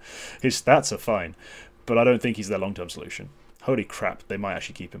Legion. His stats are fine, but I don't think he's their long-term solution. Holy crap, they might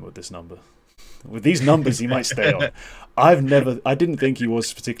actually keep him with this number. With these numbers, he might stay on. I didn't think he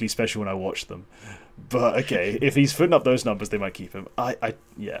was particularly special when I watched them. But, okay, if he's putting up those numbers, they might keep him.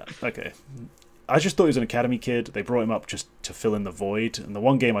 Yeah, okay. I just thought he was an academy kid. They brought him up just to fill in the void. And the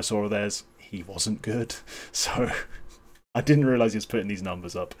one game I saw of theirs, he wasn't good. So, I didn't realise he was putting these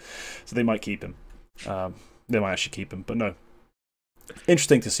numbers up. So they might keep him. They might actually keep him, but no.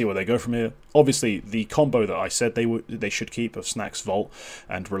 Interesting to see where they go from here. Obviously, the combo that I said they should keep of Snacks Vault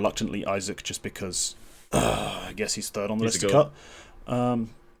and reluctantly Isaac, just because I guess he's third on the list to cut.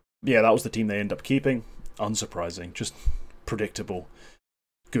 Yeah, that was the team they end up keeping. Unsurprising, just predictable,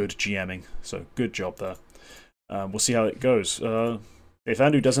 good GMing. So good job there. We'll see how it goes. If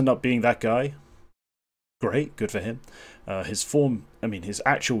Andu does end up being that guy, great, good for him. His form, I mean, his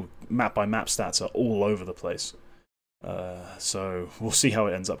actual map by map stats are all over the place. So we'll see how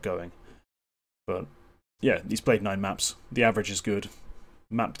it ends up going. But yeah, he's played 9 maps. The average is good.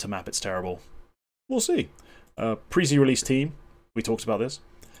 Map to map, it's terrible. We'll see. Pre-Z release team, we talked about this.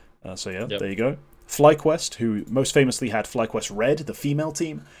 So yeah, there you go. FlyQuest, who most famously had FlyQuest Red, the female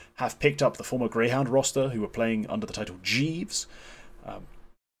team, have picked up the former Greyhound roster, who were playing under the title Jeeves.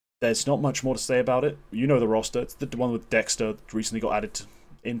 There's not much more to say about it. You know the roster. It's the one with Dexter, recently got added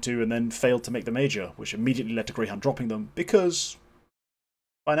into and then failed to make the major, which immediately led to Greyhound dropping them because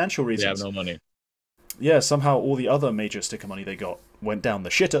financial reasons. They have no money. Yeah, somehow all the other major sticker money they got went down the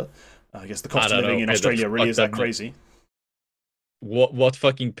shitter. I guess the cost of living in Australia really is that crazy. What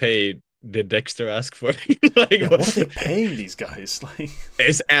fucking pay did Dexter ask for? Like, yeah, what are they paying these guys? Like,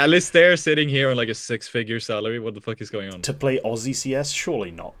 is Alice there sitting here on like a 6-figure salary? What the fuck is going on? To play Aussie CS?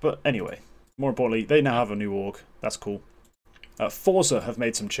 Surely not. But anyway, more importantly, they now have a new org. That's cool. Forza have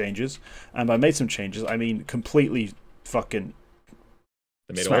made some changes, and by made some changes, I mean completely fucking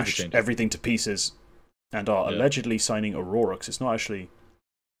smashed everything to pieces, and are allegedly signing Aurora, because it's not actually...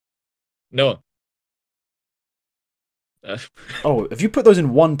 No. Oh, have you put those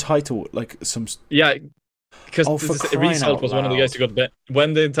in one title? Like some... Yeah, because Result was one of the guys who got benched.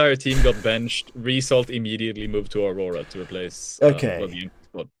 When the entire team got benched, Result immediately moved to Aurora to replace... Okay.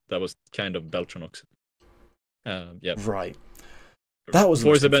 That was kind of Beltronox. Yeah. Right. That was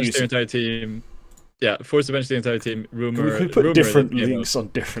Forza benched their entire team. Yeah, Forza benched the entire team. Rumor. We put different links on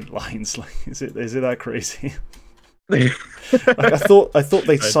different lines. Like, is it that crazy? Like, I thought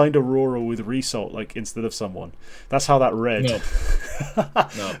they signed Aurora with Result, like, instead of someone. That's how that read.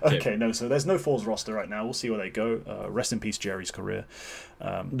 No. Okay, no. So there's no Forza roster right now. We'll see where they go. Rest in peace, Jerry's career.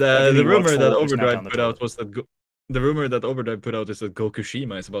 The rumor that Overdrive put out was that. The rumor that Overdrive put out is that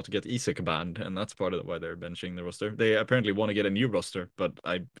Gokushima is about to get Isak banned, and that's part of why they're benching the roster. They apparently want to get a new roster, but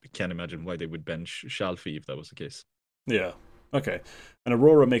I can't imagine why they would bench Shalfi if that was the case. Yeah. Okay. And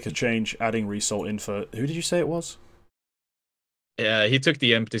Aurora make a change, adding Result in for... Who did you say it was? Yeah, he took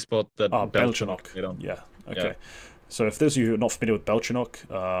the empty spot that Belchanok. Yeah. Okay. Yeah. So if those of you who are not familiar with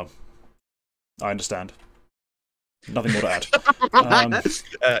Belchanok, I understand. Nothing more to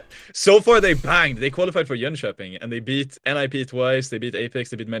add. So far, they banged. They qualified for Jönköping, and they beat NIP twice. They beat Apex.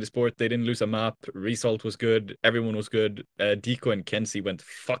 They beat Medisport. They didn't lose a map. Result was good. Everyone was good. Deco and Kenzie went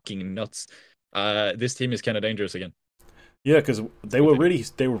fucking nuts. This team is kind of dangerous again. Yeah, because they were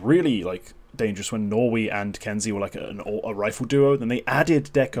really like dangerous when Norway and Kenzie were like a rifle duo. Then they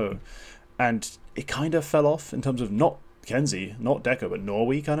added Deco, and it kind of fell off in terms of not Kenzie, not Deco, but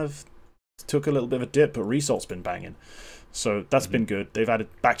Norway kind of took a little bit of a dip, but Result's been banging. So that's been good. They've added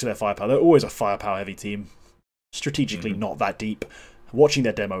back to their firepower. They're always a firepower heavy team. Strategically not that deep. Watching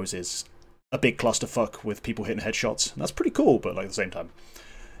their demos is a big clusterfuck with people hitting headshots. And that's pretty cool, but like at the same time,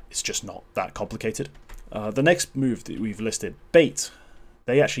 it's just not that complicated. The next move that we've listed, Bait.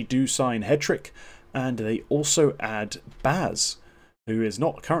 they actually do sign Hedrick, and they also add Baz, who is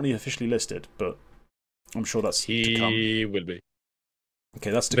not currently officially listed, but I'm sure that's to come. He will be.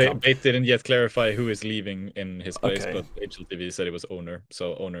 Okay, that's to come. Bait didn't yet clarify who is leaving in his place, Okay. but HLTV said it was owner,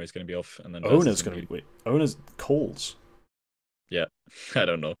 so owner is going to be off, and then Owner's going to be... Wait, Owner's calls? Yeah, I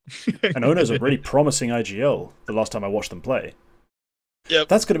don't know. And Owner's a really promising IGL the last time I watched them play. Yep.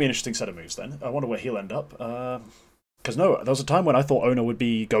 That's going to be an interesting set of moves then. I wonder where he'll end up. Because no, there was a time when I thought Owner would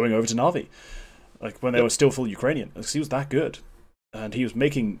be going over to Navi. Like when they were still full Ukrainian. Because he was that good. And he was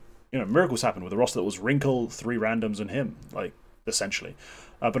making, miracles happen with a roster that was Wrinkle, 3 randoms, and him. Like, essentially.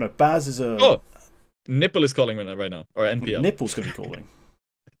 But no, Baz is a... Oh! Nipple is calling right now. Or NPL. Nipple's going to be calling.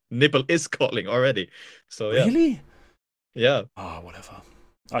 Nipple is calling already. So yeah. Really? Yeah. Whatever.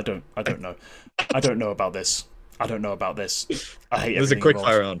 I don't know. I don't know about this. I don't know about this. I hate everything. There's a quick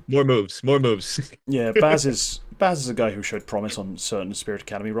involved. fire round. More moves. Yeah, Baz is a guy who showed promise on certain Spirit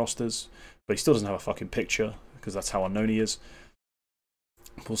Academy rosters, but he still doesn't have a fucking picture because that's how unknown he is.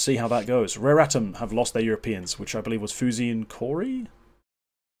 We'll see how that goes. Rare Atom have lost their Europeans, which I believe was Fuzi and Corey.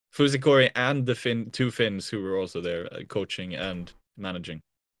 Fuzi, Corey, and the two Finns who were also there, coaching and managing,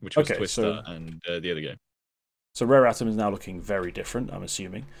 which was Twista and the other guy. So Rare Atom is now looking very different, I'm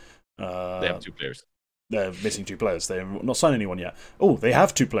assuming. They have 2 players. They're missing 2 players. They have not signed anyone yet. Oh, they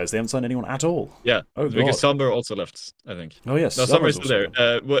have 2 players. They haven't signed anyone at all. Yeah, because God. Summer also left, I think. Oh, yes. No, Summer's still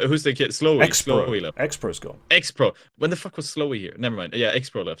there. Who's the kid? Slowy. X-Pro. X-Pro's gone. X-Pro. When the fuck was Slowy here? Never mind. Yeah,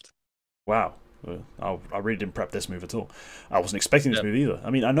 X-Pro left. Wow. I really didn't prep this move at all. I wasn't expecting this move either. I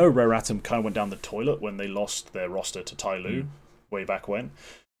mean, I know Rare Atom kind of went down the toilet when they lost their roster to Tai Lu way back when.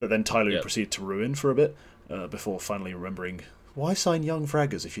 But then Tai Lu proceeded to ruin for a bit before finally remembering, why sign young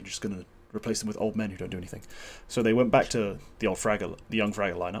fraggers if you're just going to replace them with old men who don't do anything? So they went back to the young fragger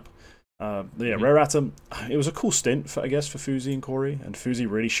lineup. Rare Atom, it was a cool stint, for Fuzi and Corey, and Fuzi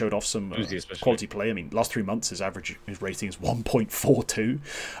really showed off some quality play. I mean, last 3 months his rating is 1.42.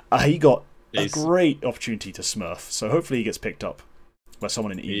 He got a great opportunity to smurf, so hopefully he gets picked up by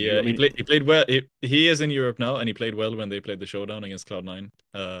someone in EU. Yeah, he played well. He is in Europe now, and he played well when they played the showdown against Cloud9.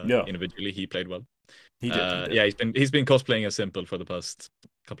 Individually, he played well. He did. Yeah, he's been cosplaying as Simple for the past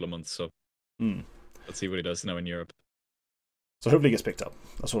couple of months, so let's see what he does now in Europe. So hopefully he gets picked up.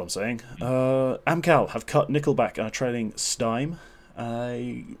 That's what I'm saying. Amcal have cut Nickelback and are trailing Steim.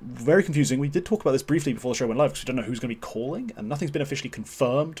 Very confusing. We did talk about this briefly before the show went live because we don't know who's going to be calling, and nothing's been officially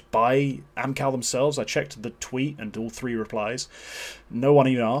confirmed by Amcal themselves. I checked the tweet and all 3 replies. No one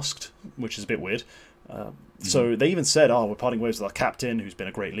even asked, which is a bit weird. So they even said, we're parting ways with our captain, who's been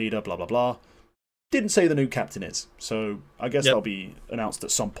a great leader, blah, blah, blah. Didn't say the new captain is, so I guess that'll be announced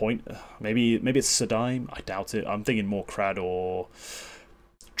at some point. Maybe it's Sadaim. I doubt it. I'm thinking more Crad or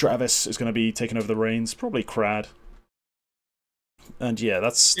Travis is going to be taking over the reins. Probably Crad. And yeah,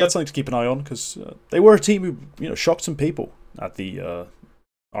 that's something to keep an eye on because they were a team who shocked some people at the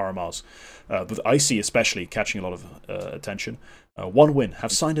RMRs, with Icy especially catching a lot of attention. 1 win,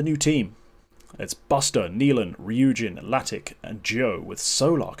 have signed a new team. It's Buster, Neelan, Ryujin, Latic, and Joe with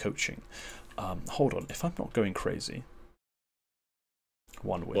Solar coaching. Hold on, if I'm not going crazy.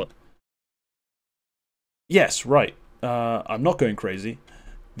 1 win. What? Yes, right. I'm not going crazy.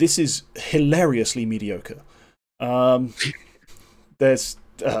 This is hilariously mediocre. I'm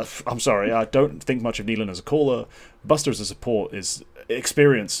sorry, I don't think much of Neelan as a caller. Buster as a support is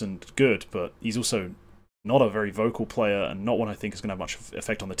experienced and good, but he's also not a very vocal player and not one I think is going to have much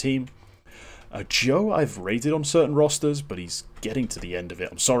effect on the team. Joe I've rated on certain rosters, but he's getting to the end of it.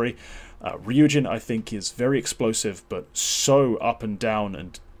 I'm sorry. Ryujin I think is very explosive, but so up and down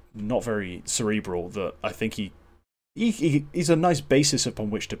and not very cerebral that I think he's a nice basis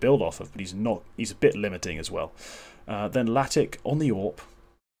upon which to build off of, but he's a bit limiting as well. Then Latic on the AWP.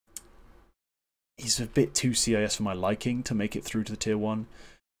 He's a bit too CIS for my liking to make it through to the tier 1.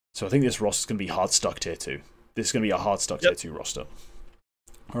 So I think this roster is going to be hard stuck tier 2. This is going to be a hard stuck tier 2 roster.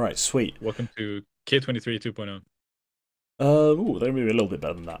 Alright, sweet. Welcome to K23 2.0. They're going to be a little bit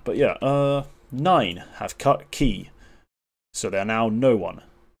better than that. But yeah, 9 have cut Key. So they're now no one.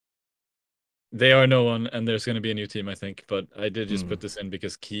 They are no one, and there's going to be a new team, I think. But I did just put this in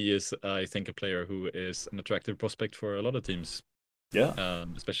because Key is, I think, a player who is an attractive prospect for a lot of teams. Yeah.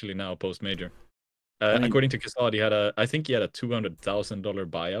 Especially now post-major. According to Kassad, I think he had a $200,000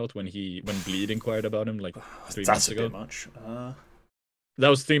 buyout when Bleed inquired about him 3 months ago. That's a bit much. That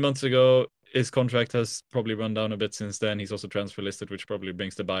was 3 months ago. His contract has probably run down a bit since then. He's also transfer listed, which probably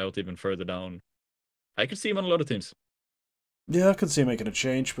brings the buyout even further down. I could see him on a lot of teams. Yeah, I could see him making a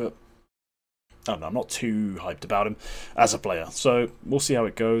change, but I don't know. I'm not too hyped about him as a player. So we'll see how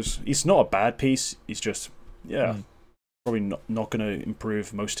it goes. He's not a bad piece. He's just, Probably not going to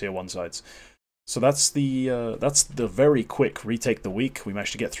improve most tier 1 sides. So that's the very quick retake the week. We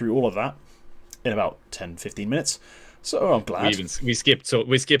managed to get through all of that in about 10-15 minutes. So I'm glad. We skipped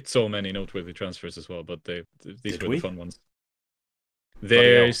so many noteworthy transfers as well, but these were the fun ones.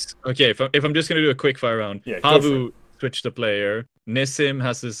 There's okay. If I'm just gonna do a quick fire round, yeah, Havu switched the player. Nissim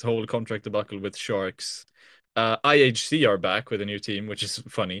has this whole contract debacle with Sharks. IHC are back with a new team, which is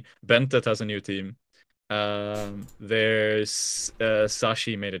funny. Bentet has a new team. There's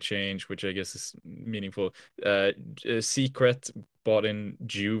Sashi made a change, which I guess is meaningful. Secret bought in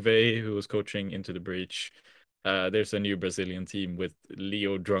Juve, who was coaching Into the Breach. There's a new Brazilian team with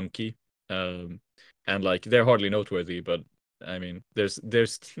Leo Drunky. And like they're hardly noteworthy, but I mean, there's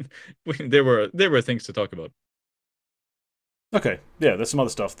there were things to talk about. Okay, yeah, there's some other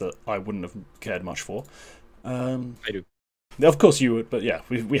stuff that I wouldn't have cared much for. I do. Of course you would, but yeah,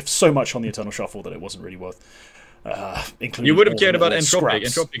 we have so much on the Eternal Shuffle that it wasn't really worth. Including you would have cared about Entropic.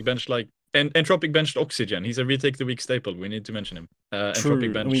 Entropic benched Entropic benched Oxygen. He's a retake the week staple. We need to mention him. True.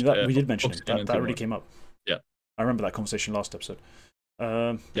 Entropic benched, I mean, we did mention him. That already came up. Yeah, I remember that conversation last episode.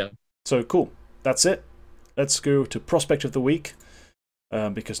 Yeah. So cool. That's it. Let's go to Prospect of the Week.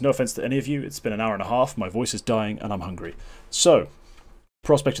 Because no offense to any of you, it's been an hour and a half. My voice is dying and I'm hungry. So,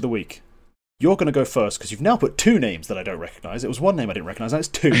 Prospect of the Week. You're going to go first because you've now put 2 names that I don't recognise. It was 1 name I didn't recognise, now it's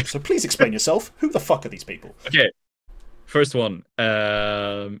 2. So please explain yourself. Who the fuck are these people? Okay. First one.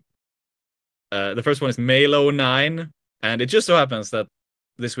 The first one is Malo9. And it just so happens that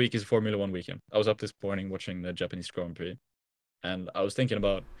this week is Formula 1 weekend. I was up this morning watching the Japanese Grand Prix. And I was thinking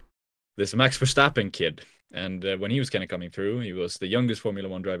about this Max Verstappen kid. And when he was kind of coming through, he was the youngest Formula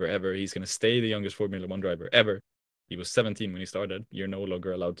 1 driver ever. He's going to stay the youngest Formula 1 driver ever. He was 17 when he started. You're no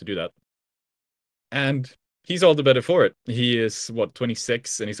longer allowed to do that. And he's all the better for it. He is,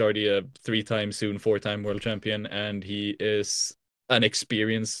 26, and he's already a 3-time, soon 4-time world champion. And he is an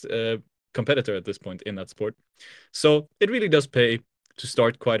experienced competitor at this point in that sport. So it really does pay to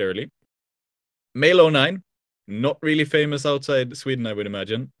start quite early. Malo9, not really famous outside Sweden, I would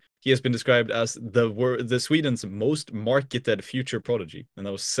imagine. He has been described as the Sweden's most marketed future prodigy. And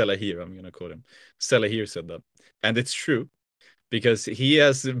that was Selahir, I'm going to quote him. Selahir said that. And it's true, because he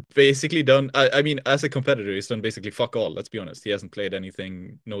has basically done, I mean, as a competitor, he's done basically fuck all, let's be honest. He hasn't played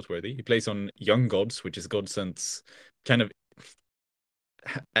anything noteworthy. He plays on Young Gods, which is Godsend's kind of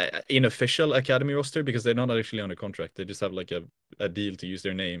unofficial academy roster, because they're not actually under contract. They just have like a deal to use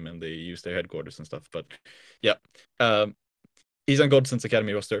their name, and they use their headquarters and stuff. But yeah, he's on Godsend's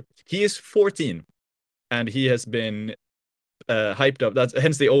academy roster. He is 14, and he has been hyped up. That's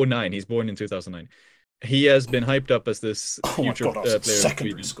hence the 09. He's born in 2009. He has been hyped up as this future player of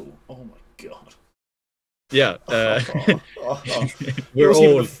secondary school. Oh my god. Yeah. It wasn't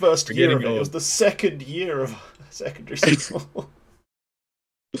even the first year of it. It was the second year of secondary school.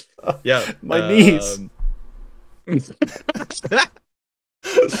 Yeah. My knees. I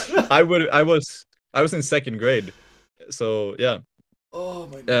was in 2nd grade. So yeah. Oh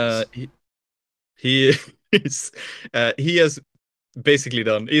my knees. He has basically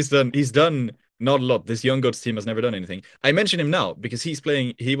done not a lot. This Young Gods team has never done anything. I mention him now because he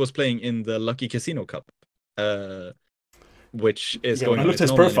was playing in the Lucky Casino Cup, which is going on. When I looked at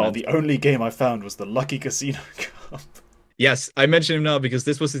his profile, the only game I found was the Lucky Casino Cup. Yes, I mention him now because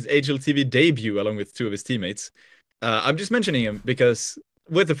this was his HLTV debut along with 2 of his teammates. I'm just mentioning him because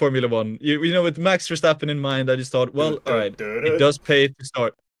with the Formula 1, you know, with Max Verstappen in mind, I just thought, well, all right, it does pay to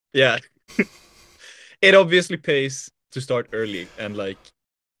start. Yeah. It obviously pays to start early and like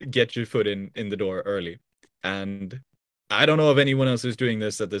get your foot in the door early. And I don't know of anyone else who's doing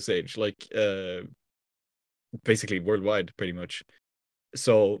this at this age, like basically worldwide pretty much.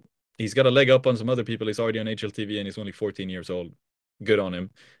 So he's got a leg up on some other people. He's already on HLTV and he's only 14 years old. Good on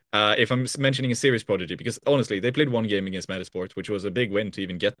him. If I'm mentioning a serious prodigy, because honestly, they played 1 game against Metasport, which was a big win to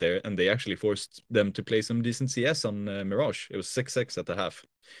even get there, and they actually forced them to play some decent CS on Mirage. It was 6-6 at the half.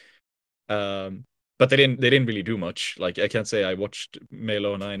 But they didn't really do much. Like, I can't say I watched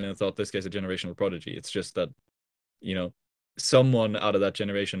Malo9 and thought this guy's a generational prodigy. It's just that, you know, someone out of that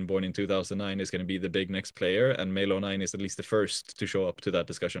generation born in 2009 is going to be the big next player, and Malo9 is at least the first to show up to that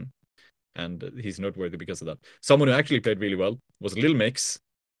discussion. And he's noteworthy because of that. Someone who actually played really well was Lil Mix,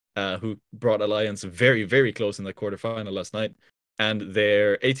 who brought Alliance very, very close in the quarterfinal last night. And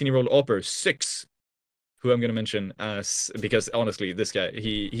their 18-year-old Opper, 6, who I'm going to mention because honestly, this guy,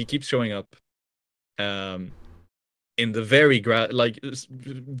 he keeps showing up in the very kind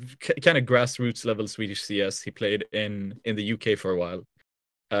of grassroots level Swedish CS. He played in the UK for a while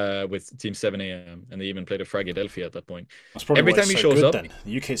with Team 7 AM, and they even played a Fragadelphia at that point. That's probably every time he shows up, then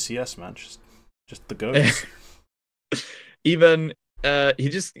the UK CS, man, just the goats. Even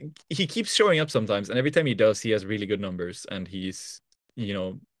he keeps showing up sometimes, and every time he does, he has really good numbers, and he's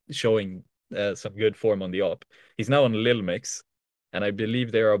showing some good form on the op. He's now on Lil Mix, and I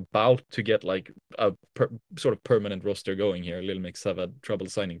believe they're about to get like a sort of permanent roster going here. Lil Mix have had trouble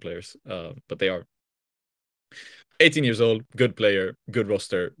signing players, but they are 18 years old, good player, good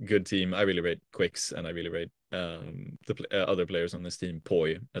roster, good team. I really rate Quicks, and I really rate the other players on this team,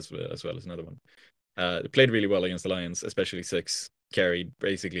 Poi as well as another one. Played really well against the Lions, especially 6. Carried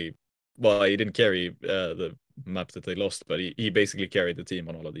basically, well, he didn't carry the map that they lost, but he basically carried the team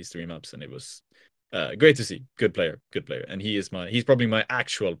on all of these 3 maps, and it was great to see. Good player, and he's probably my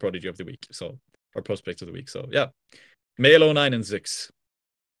actual prodigy of the week, so or prospect of the week. So yeah, Male 09 and 6,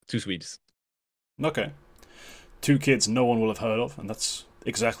 2 Swedes. Okay, 2 kids no one will have heard of, and that's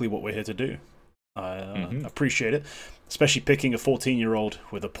exactly what we're here to do. I appreciate it, especially picking a 14-year-old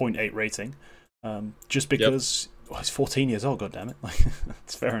with a 0.8 rating. Just because he's 14 years old, goddammit.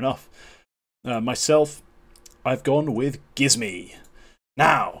 That's fair enough. Myself, I've gone with Gizmy.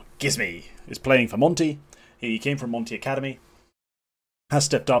 Now, Gizmy is playing for Monty. He came from Monty Academy, has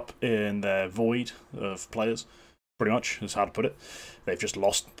stepped up in their void of players, pretty much, is how to put it. They've just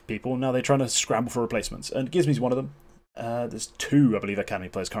lost people, and now they're trying to scramble for replacements. And Gizmy's one of them. There's 2, I believe, Academy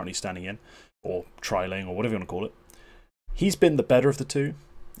players currently standing in, or trialing, or whatever you want to call it. He's been the better of the 2.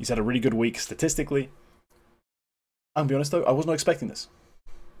 He's had a really good week statistically. I'm going to be honest though, I wasn't expecting this.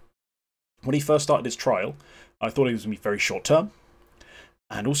 When he first started his trial, I thought he was going to be very short term.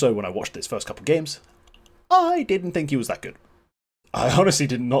 And also, when I watched his first couple of games, I didn't think he was that good. I honestly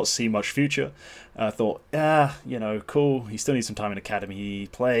did not see much future. I thought, cool. He still needs some time in academy,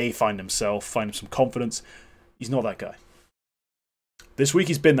 play, find himself, find him some confidence. He's not that guy. This week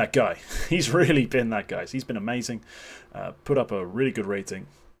he's been that guy. He's really been that guy. He's been amazing. Put up a really good rating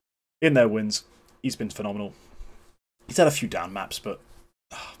in their wins. He's been phenomenal. He's had a few down maps, but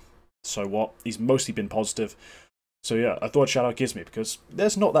so what? He's mostly been positive. So yeah, I thought I'd shout out Gizmy because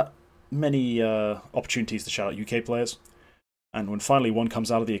there's not that many opportunities to shout out UK players. And when finally one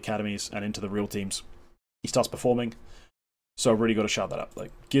comes out of the academies and into the real teams, he starts performing. So I've really got to shout that out.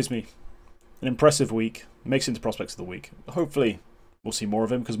 Like, Gizmy, an impressive week, makes it into prospects of the week. Hopefully we'll see more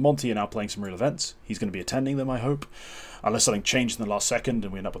of him because Monty are now playing some real events. He's going to be attending them, I hope. Unless something changed in the last second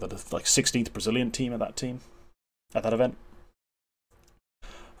and we end up with a 16th Brazilian team at that event.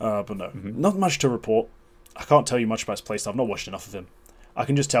 But no, not much to report. I can't tell you much about his playstyle. I've not watched enough of him. I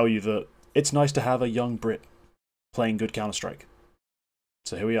can just tell you that it's nice to have a young Brit playing good Counter-Strike.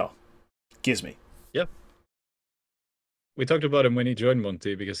 So here we are. Gizmy. Yep. We talked about him when he joined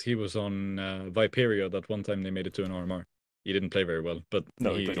Monty because he was on Viperio that one time they made it to an RMR. He didn't play very well, but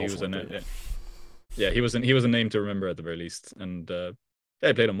no, he was he was a name to remember at the very least. And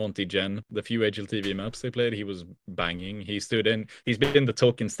they played on Monty Gen, the few HLTV maps they played. He was banging. He stood in. He's been the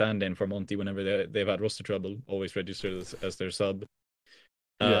token stand-in for Monty whenever they've had roster trouble. Always registered as their sub.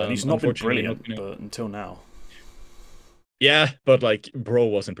 Yeah, and he's not been brilliant, but until now. Yeah, but like Bro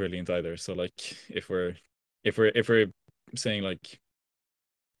wasn't brilliant either. So like if we're saying like,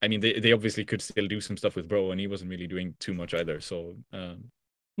 I mean they obviously could still do some stuff with Bro, and he wasn't really doing too much either. So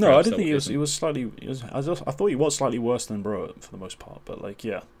no, I didn't think he was slightly. I thought he was slightly worse than Bro for the most part, but like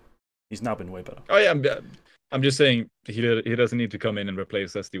yeah, he's now been way better. Oh yeah, I'm just saying he doesn't need to come in and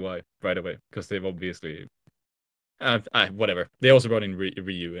replace SDY right away because they've obviously whatever. They also brought in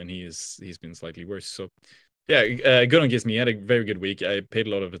Ryu, and he's been slightly worse. So yeah, good on Gizmy. He had a very good week. I paid a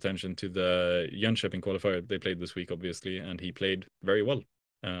lot of attention to the Jönköping qualifier they played this week, obviously, and he played very well.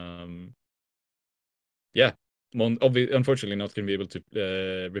 Yeah, unfortunately not going to be able to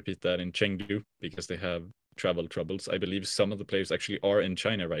repeat that in Chengdu because they have travel troubles. I believe some of the players actually are in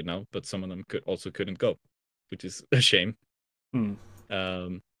China right now, but some of them couldn't go, which is a shame. Yeah.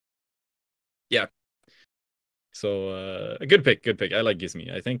 So a good pick. I like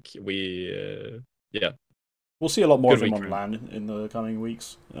Gizmy. I think we'll see a lot more of him on LAN in the coming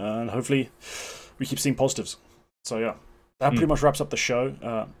weeks, and hopefully we keep seeing positives. So yeah, that pretty much wraps up the show.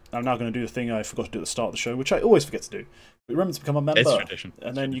 I'm now going to do the thing I forgot to do at the start of the show, which I always forget to do. But remember to become a member, it's tradition.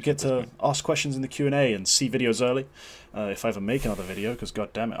 And then you get to ask questions in the Q&A and see videos early. If I ever make another video, because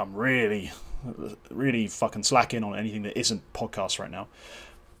god damn it, I'm really fucking slacking on anything that isn't podcasts right now.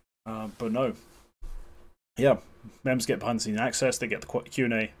 But no. Yeah, members get behind-the-scenes access, they get the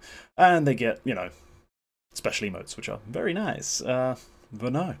Q&A, and they get, special emotes, which are very nice. But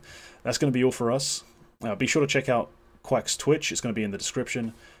no, that's going to be all for us. Be sure to check out Quacke's Twitch. It's going to be in the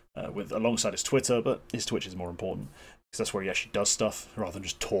description alongside his Twitter, but his Twitch is more important because that's where he actually does stuff rather than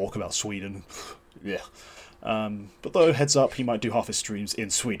just talk about Sweden. Yeah. But though, heads up, he might do half his streams in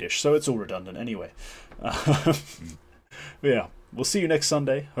Swedish, so it's all redundant anyway. But yeah, we'll see you next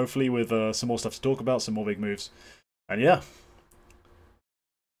Sunday, hopefully with some more stuff to talk about, some more big moves. And yeah,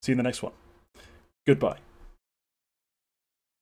 see you in the next one. Goodbye.